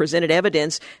has presented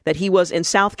evidence that he was in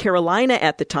South Carolina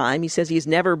at the time. He says he's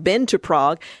never been to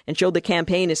Prague and showed the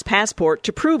campaign his passport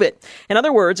to prove it. In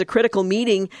other words, a critical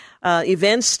meeting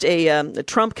evinced a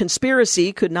Trump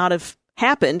conspiracy could not have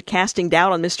happened, casting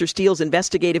doubt on Mr. Steele's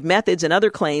investigative methods and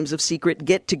other claims of secret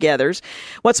get-togethers.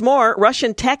 What's more,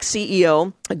 Russian tech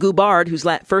CEO Gubard, whose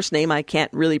first name I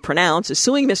can't really pronounce, is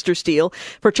suing Mr. Steele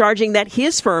for charging that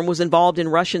his firm was involved in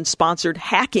Russian-sponsored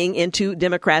hacking into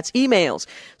Democrats' emails.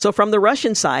 So from the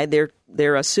Russian side, they're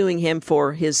suing him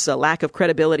for his lack of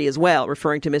credibility as well,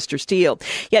 referring to Mr. Steele.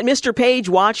 Yet Mr. Page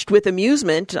watched with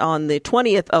amusement on the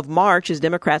 20th of March as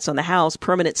Democrats on the House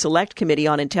Permanent Select Committee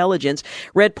on Intelligence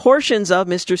read portions of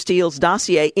Mr. Steele's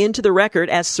dossier into the record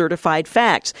as certified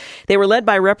facts. They were led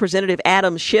by Representative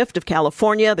Adam Schiff of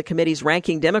California, the committee's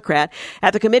ranking Democrat.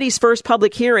 At the committee's first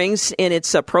public hearings in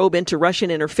its probe into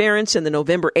Russian interference in the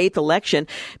November 8th election,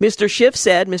 Mr. Schiff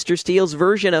said Mr. Steele's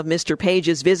version of Mr.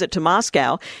 Page's visit to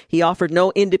Moscow, he offered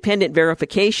no independent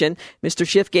verification. Mr.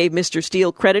 Schiff gave Mr.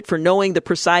 Steele credit for knowing the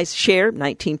precise share,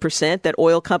 19%, that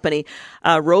oil company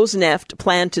Rosneft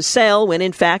planned to sell when,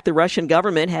 in fact, the Russian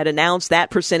government had announced that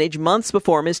percentage months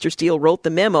before Mr. Steele wrote the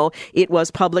memo. It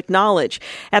was public knowledge.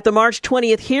 At the March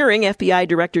 20th hearing, FBI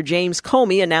Director James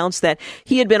Comey announced that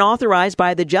he had been authorized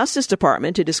by the Justice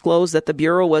Department to disclose that the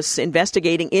Bureau was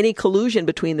investigating any collusion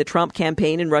between the Trump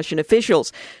campaign and Russian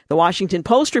officials. The Washington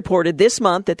Post reported this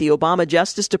month that the Obama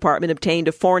Justice Department obtained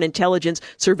a Foreign Intelligence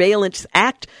Surveillance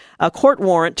Act, a court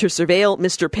warrant to surveil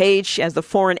Mr. Page as the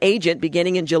foreign agent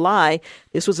beginning in July.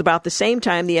 This was about the same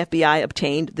time the FBI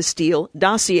obtained the Steele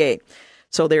dossier.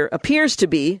 So there appears to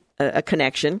be a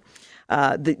connection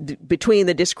between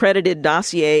the discredited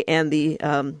dossier and the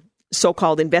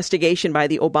so-called investigation by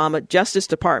the Obama Justice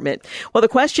Department. Well, the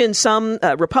question some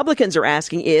Republicans are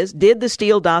asking is, did the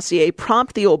Steele dossier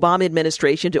prompt the Obama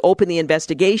administration to open the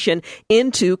investigation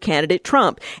into candidate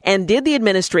Trump? And did the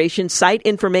administration cite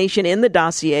information in the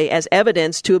dossier as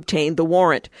evidence to obtain the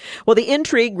warrant? Well, the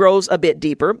intrigue grows a bit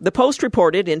deeper. The Post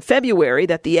reported in February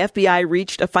that the FBI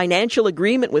reached a financial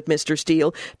agreement with Mr.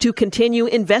 Steele to continue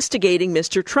investigating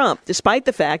Mr. Trump, despite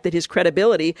the fact that his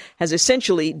credibility has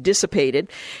essentially dissipated.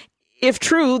 If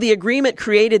true, the agreement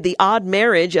created the odd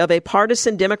marriage of a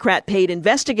partisan Democrat-paid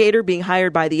investigator being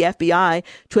hired by the FBI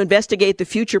to investigate the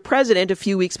future president a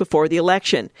few weeks before the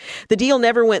election. The deal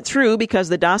never went through because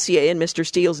the dossier in Mr.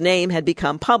 Steele's name had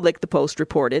become public, the Post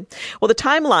reported. Well, the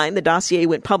timeline the dossier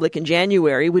went public in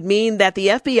January would mean that the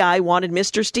FBI wanted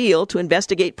Mr. Steele to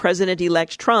investigate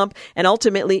President-elect Trump and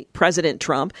ultimately President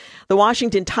Trump. The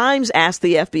Washington Times asked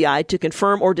the FBI to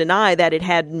confirm or deny that it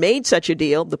had made such a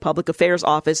deal. The Public Affairs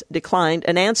Office declined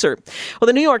an answer. Well,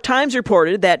 the New York Times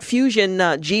reported that Fusion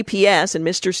GPS and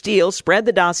Mr. Steele spread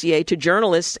the dossier to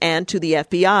journalists and to the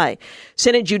FBI.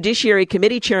 Senate Judiciary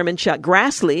Committee Chairman Chuck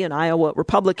Grassley, an Iowa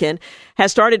Republican,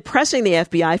 has started pressing the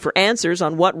FBI for answers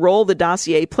on what role the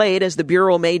dossier played as the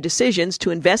Bureau made decisions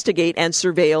to investigate and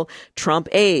surveil Trump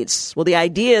aides. Well, the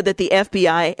idea that the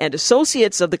FBI and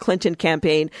associates of the Clinton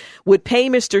campaign would pay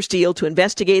Mr. Steele to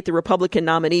investigate the Republican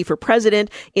nominee for president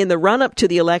in the run-up to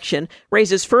the election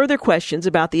raises further questions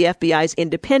about the FBI's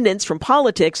independence from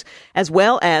politics, as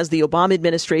well as the Obama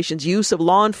administration's use of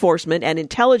law enforcement and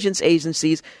intelligence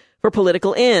agencies for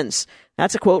political ends.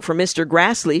 That's a quote from Mr.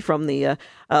 Grassley from the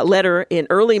letter in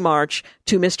early March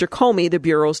to Mr. Comey, the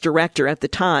Bureau's director at the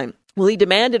time. Well, he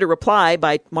demanded a reply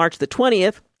by March the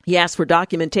 20th. He asked for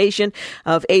documentation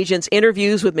of agents'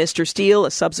 interviews with Mr. Steele.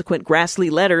 A subsequent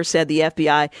Grassley letter said the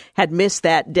FBI had missed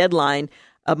that deadline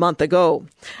a month ago.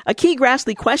 A key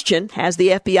Grassley question: has the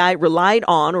FBI relied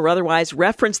on or otherwise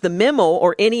referenced the memo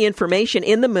or any information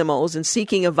in the memos in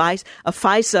seeking a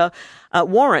FISA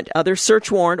warrant, other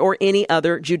search warrant, or any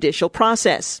other judicial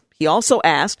process? He also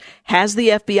asked, has the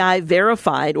FBI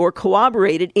verified or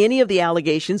corroborated any of the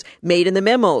allegations made in the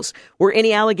memos? Were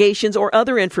any allegations or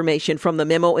other information from the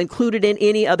memo included in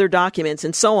any other documents,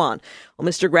 and so on? Well,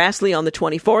 Mr. Grassley on the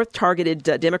 24th targeted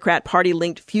Democrat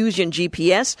Party-linked Fusion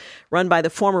GPS, run by the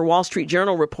former Wall Street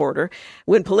Journal reporter.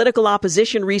 When political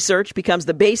opposition research becomes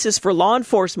the basis for law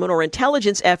enforcement or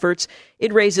intelligence efforts,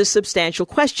 it raises substantial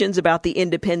questions about the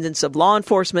independence of law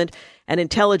enforcement and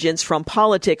intelligence from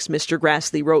politics, Mr.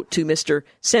 Grassley wrote to Mr.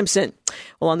 Simpson.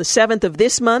 Well, on the 7th of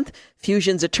this month,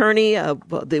 Fusion's attorney,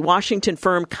 the Washington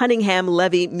firm Cunningham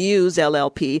Levy Muse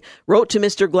LLP, wrote to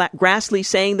Mr. Grassley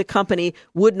saying the company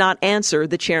would not answer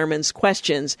the chairman's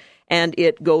questions, and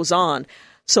it goes on.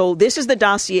 So this is the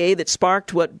dossier that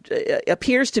sparked what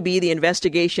appears to be the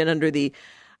investigation under the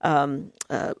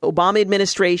Obama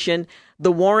administration,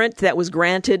 the warrant that was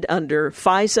granted under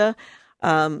FISA,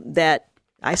 that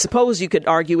I suppose you could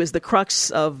argue is the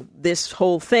crux of this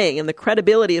whole thing, and the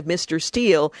credibility of Mr.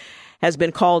 Steele has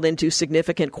been called into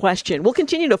significant question. We'll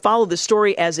continue to follow the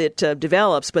story as it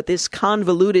develops, but this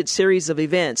convoluted series of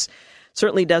events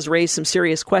certainly does raise some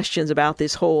serious questions about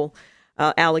this whole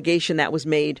allegation that was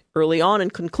made early on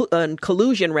in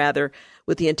collusion,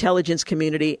 with the intelligence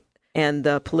community and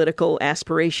the political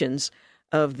aspirations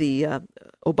of the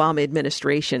Obama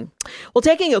administration. Well,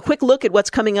 taking a quick look at what's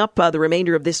coming up the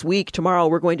remainder of this week. Tomorrow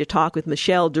we're going to talk with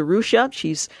Michelle DeRusha.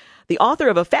 She's the author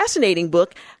of a fascinating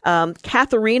book,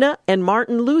 Katharina and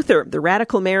Martin Luther, The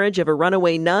Radical Marriage of a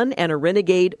Runaway Nun and a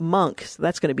Renegade Monk. So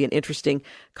that's going to be an interesting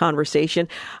conversation.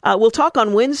 We'll talk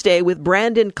on Wednesday with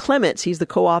Brandon Clements. He's the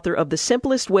co-author of The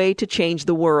Simplest Way to Change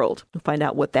the World. We'll find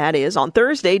out what that is. On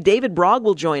Thursday, David Brogg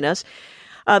will join us.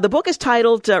 The book is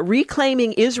titled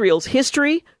Reclaiming Israel's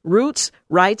History, Roots,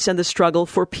 Rights, and the Struggle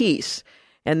for Peace.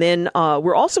 And then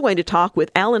we're also going to talk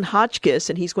with Alan Hotchkiss,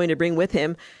 and he's going to bring with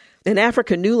him an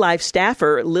Africa New Life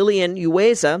staffer, Lillian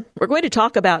Uweza. We're going to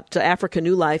talk about Africa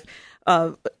New Life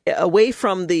away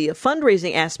from the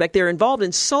fundraising aspect. They're involved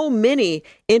in so many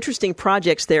interesting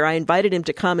projects there. I invited him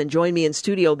to come and join me in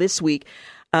studio this week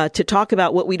to talk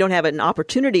about what we don't have an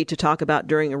opportunity to talk about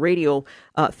during a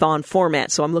radio-thon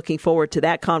format. So I'm looking forward to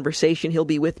that conversation. He'll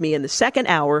be with me in the second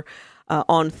hour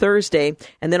on Thursday.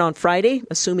 And then on Friday,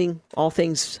 assuming all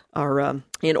things are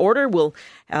in order, we'll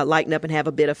lighten up and have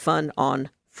a bit of fun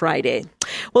on Friday.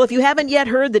 Well, if you haven't yet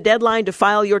heard, the deadline to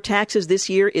file your taxes this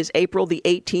year is April the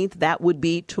 18th. That would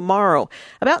be tomorrow.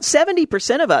 About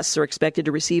 70% of us are expected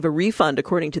to receive a refund,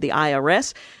 according to the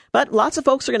IRS. But lots of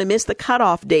folks are going to miss the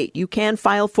cutoff date. You can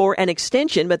file for an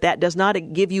extension, but that does not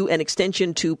give you an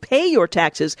extension to pay your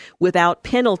taxes without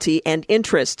penalty and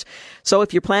interest. So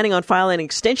if you're planning on filing an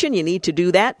extension, you need to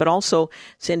do that, but also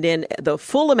send in the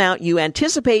full amount you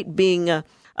anticipate being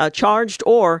charged,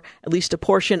 or at least a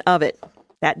portion of it.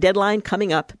 That deadline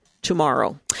coming up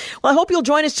tomorrow. Well, I hope you'll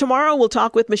join us tomorrow. We'll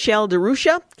talk with Michelle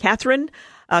DeRusha,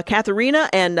 Katharina,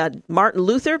 and Martin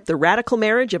Luther, The Radical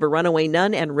Marriage of a Runaway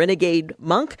Nun and Renegade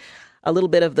Monk. A little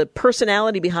bit of the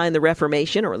personality behind the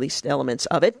Reformation, or at least elements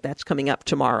of it. That's coming up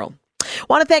tomorrow.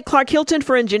 Want to thank Clark Hilton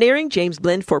for engineering, James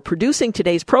Blend for producing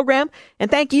today's program, and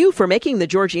thank you for making the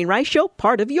Georgene Rice Show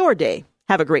part of your day.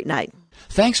 Have a great night.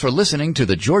 Thanks for listening to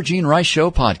the Georgene Rice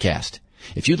Show podcast.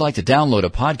 If you'd like to download a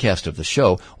podcast of the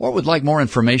show or would like more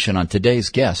information on today's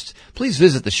guests, please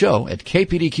visit the show at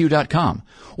kpdq.com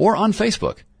or on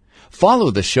Facebook.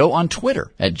 Follow the show on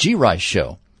Twitter at GRice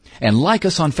Show and like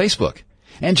us on Facebook.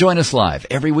 And join us live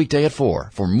every weekday at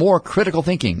 4 for more critical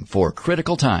thinking for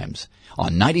critical times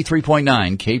on 93.9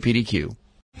 KPDQ.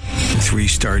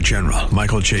 3-star General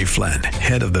Michael J. Flynn,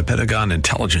 head of the Pentagon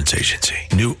Intelligence Agency,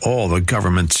 knew all the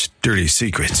government's dirty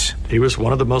secrets. He was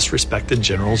one of the most respected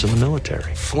generals in the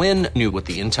military. Flynn knew what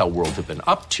the intel world had been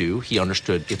up to. He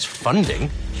understood its funding.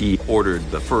 He ordered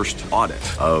the first audit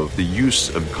of the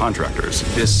use of contractors.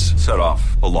 This set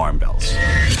off alarm bells.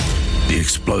 The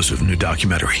explosive new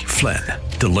documentary, Flynn,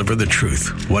 Deliver the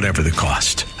Truth, Whatever the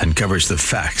Cost, uncovers the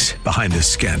facts behind this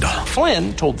scandal.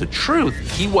 Flynn told the truth.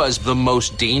 He was the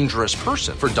most dangerous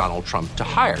person for Donald Trump to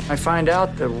hire. I find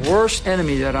out the worst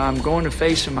enemy that I'm going to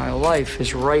face in my life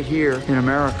is right here in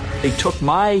America. They took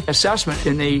my assessment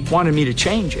and they wanted me to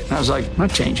change it. And I was like, I'm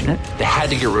not changing it. They had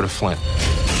to get rid of Flynn.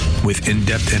 With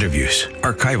in-depth interviews,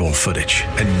 archival footage,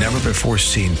 and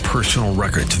never-before-seen personal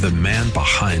records of the man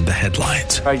behind the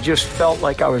headlines. I just felt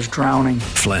like I was drowning.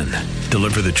 Flynn,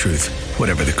 Deliver the Truth,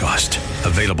 Whatever the Cost.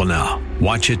 Available now.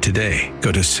 Watch it today.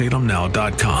 Go to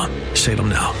salemnow.com.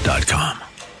 salemnow.com.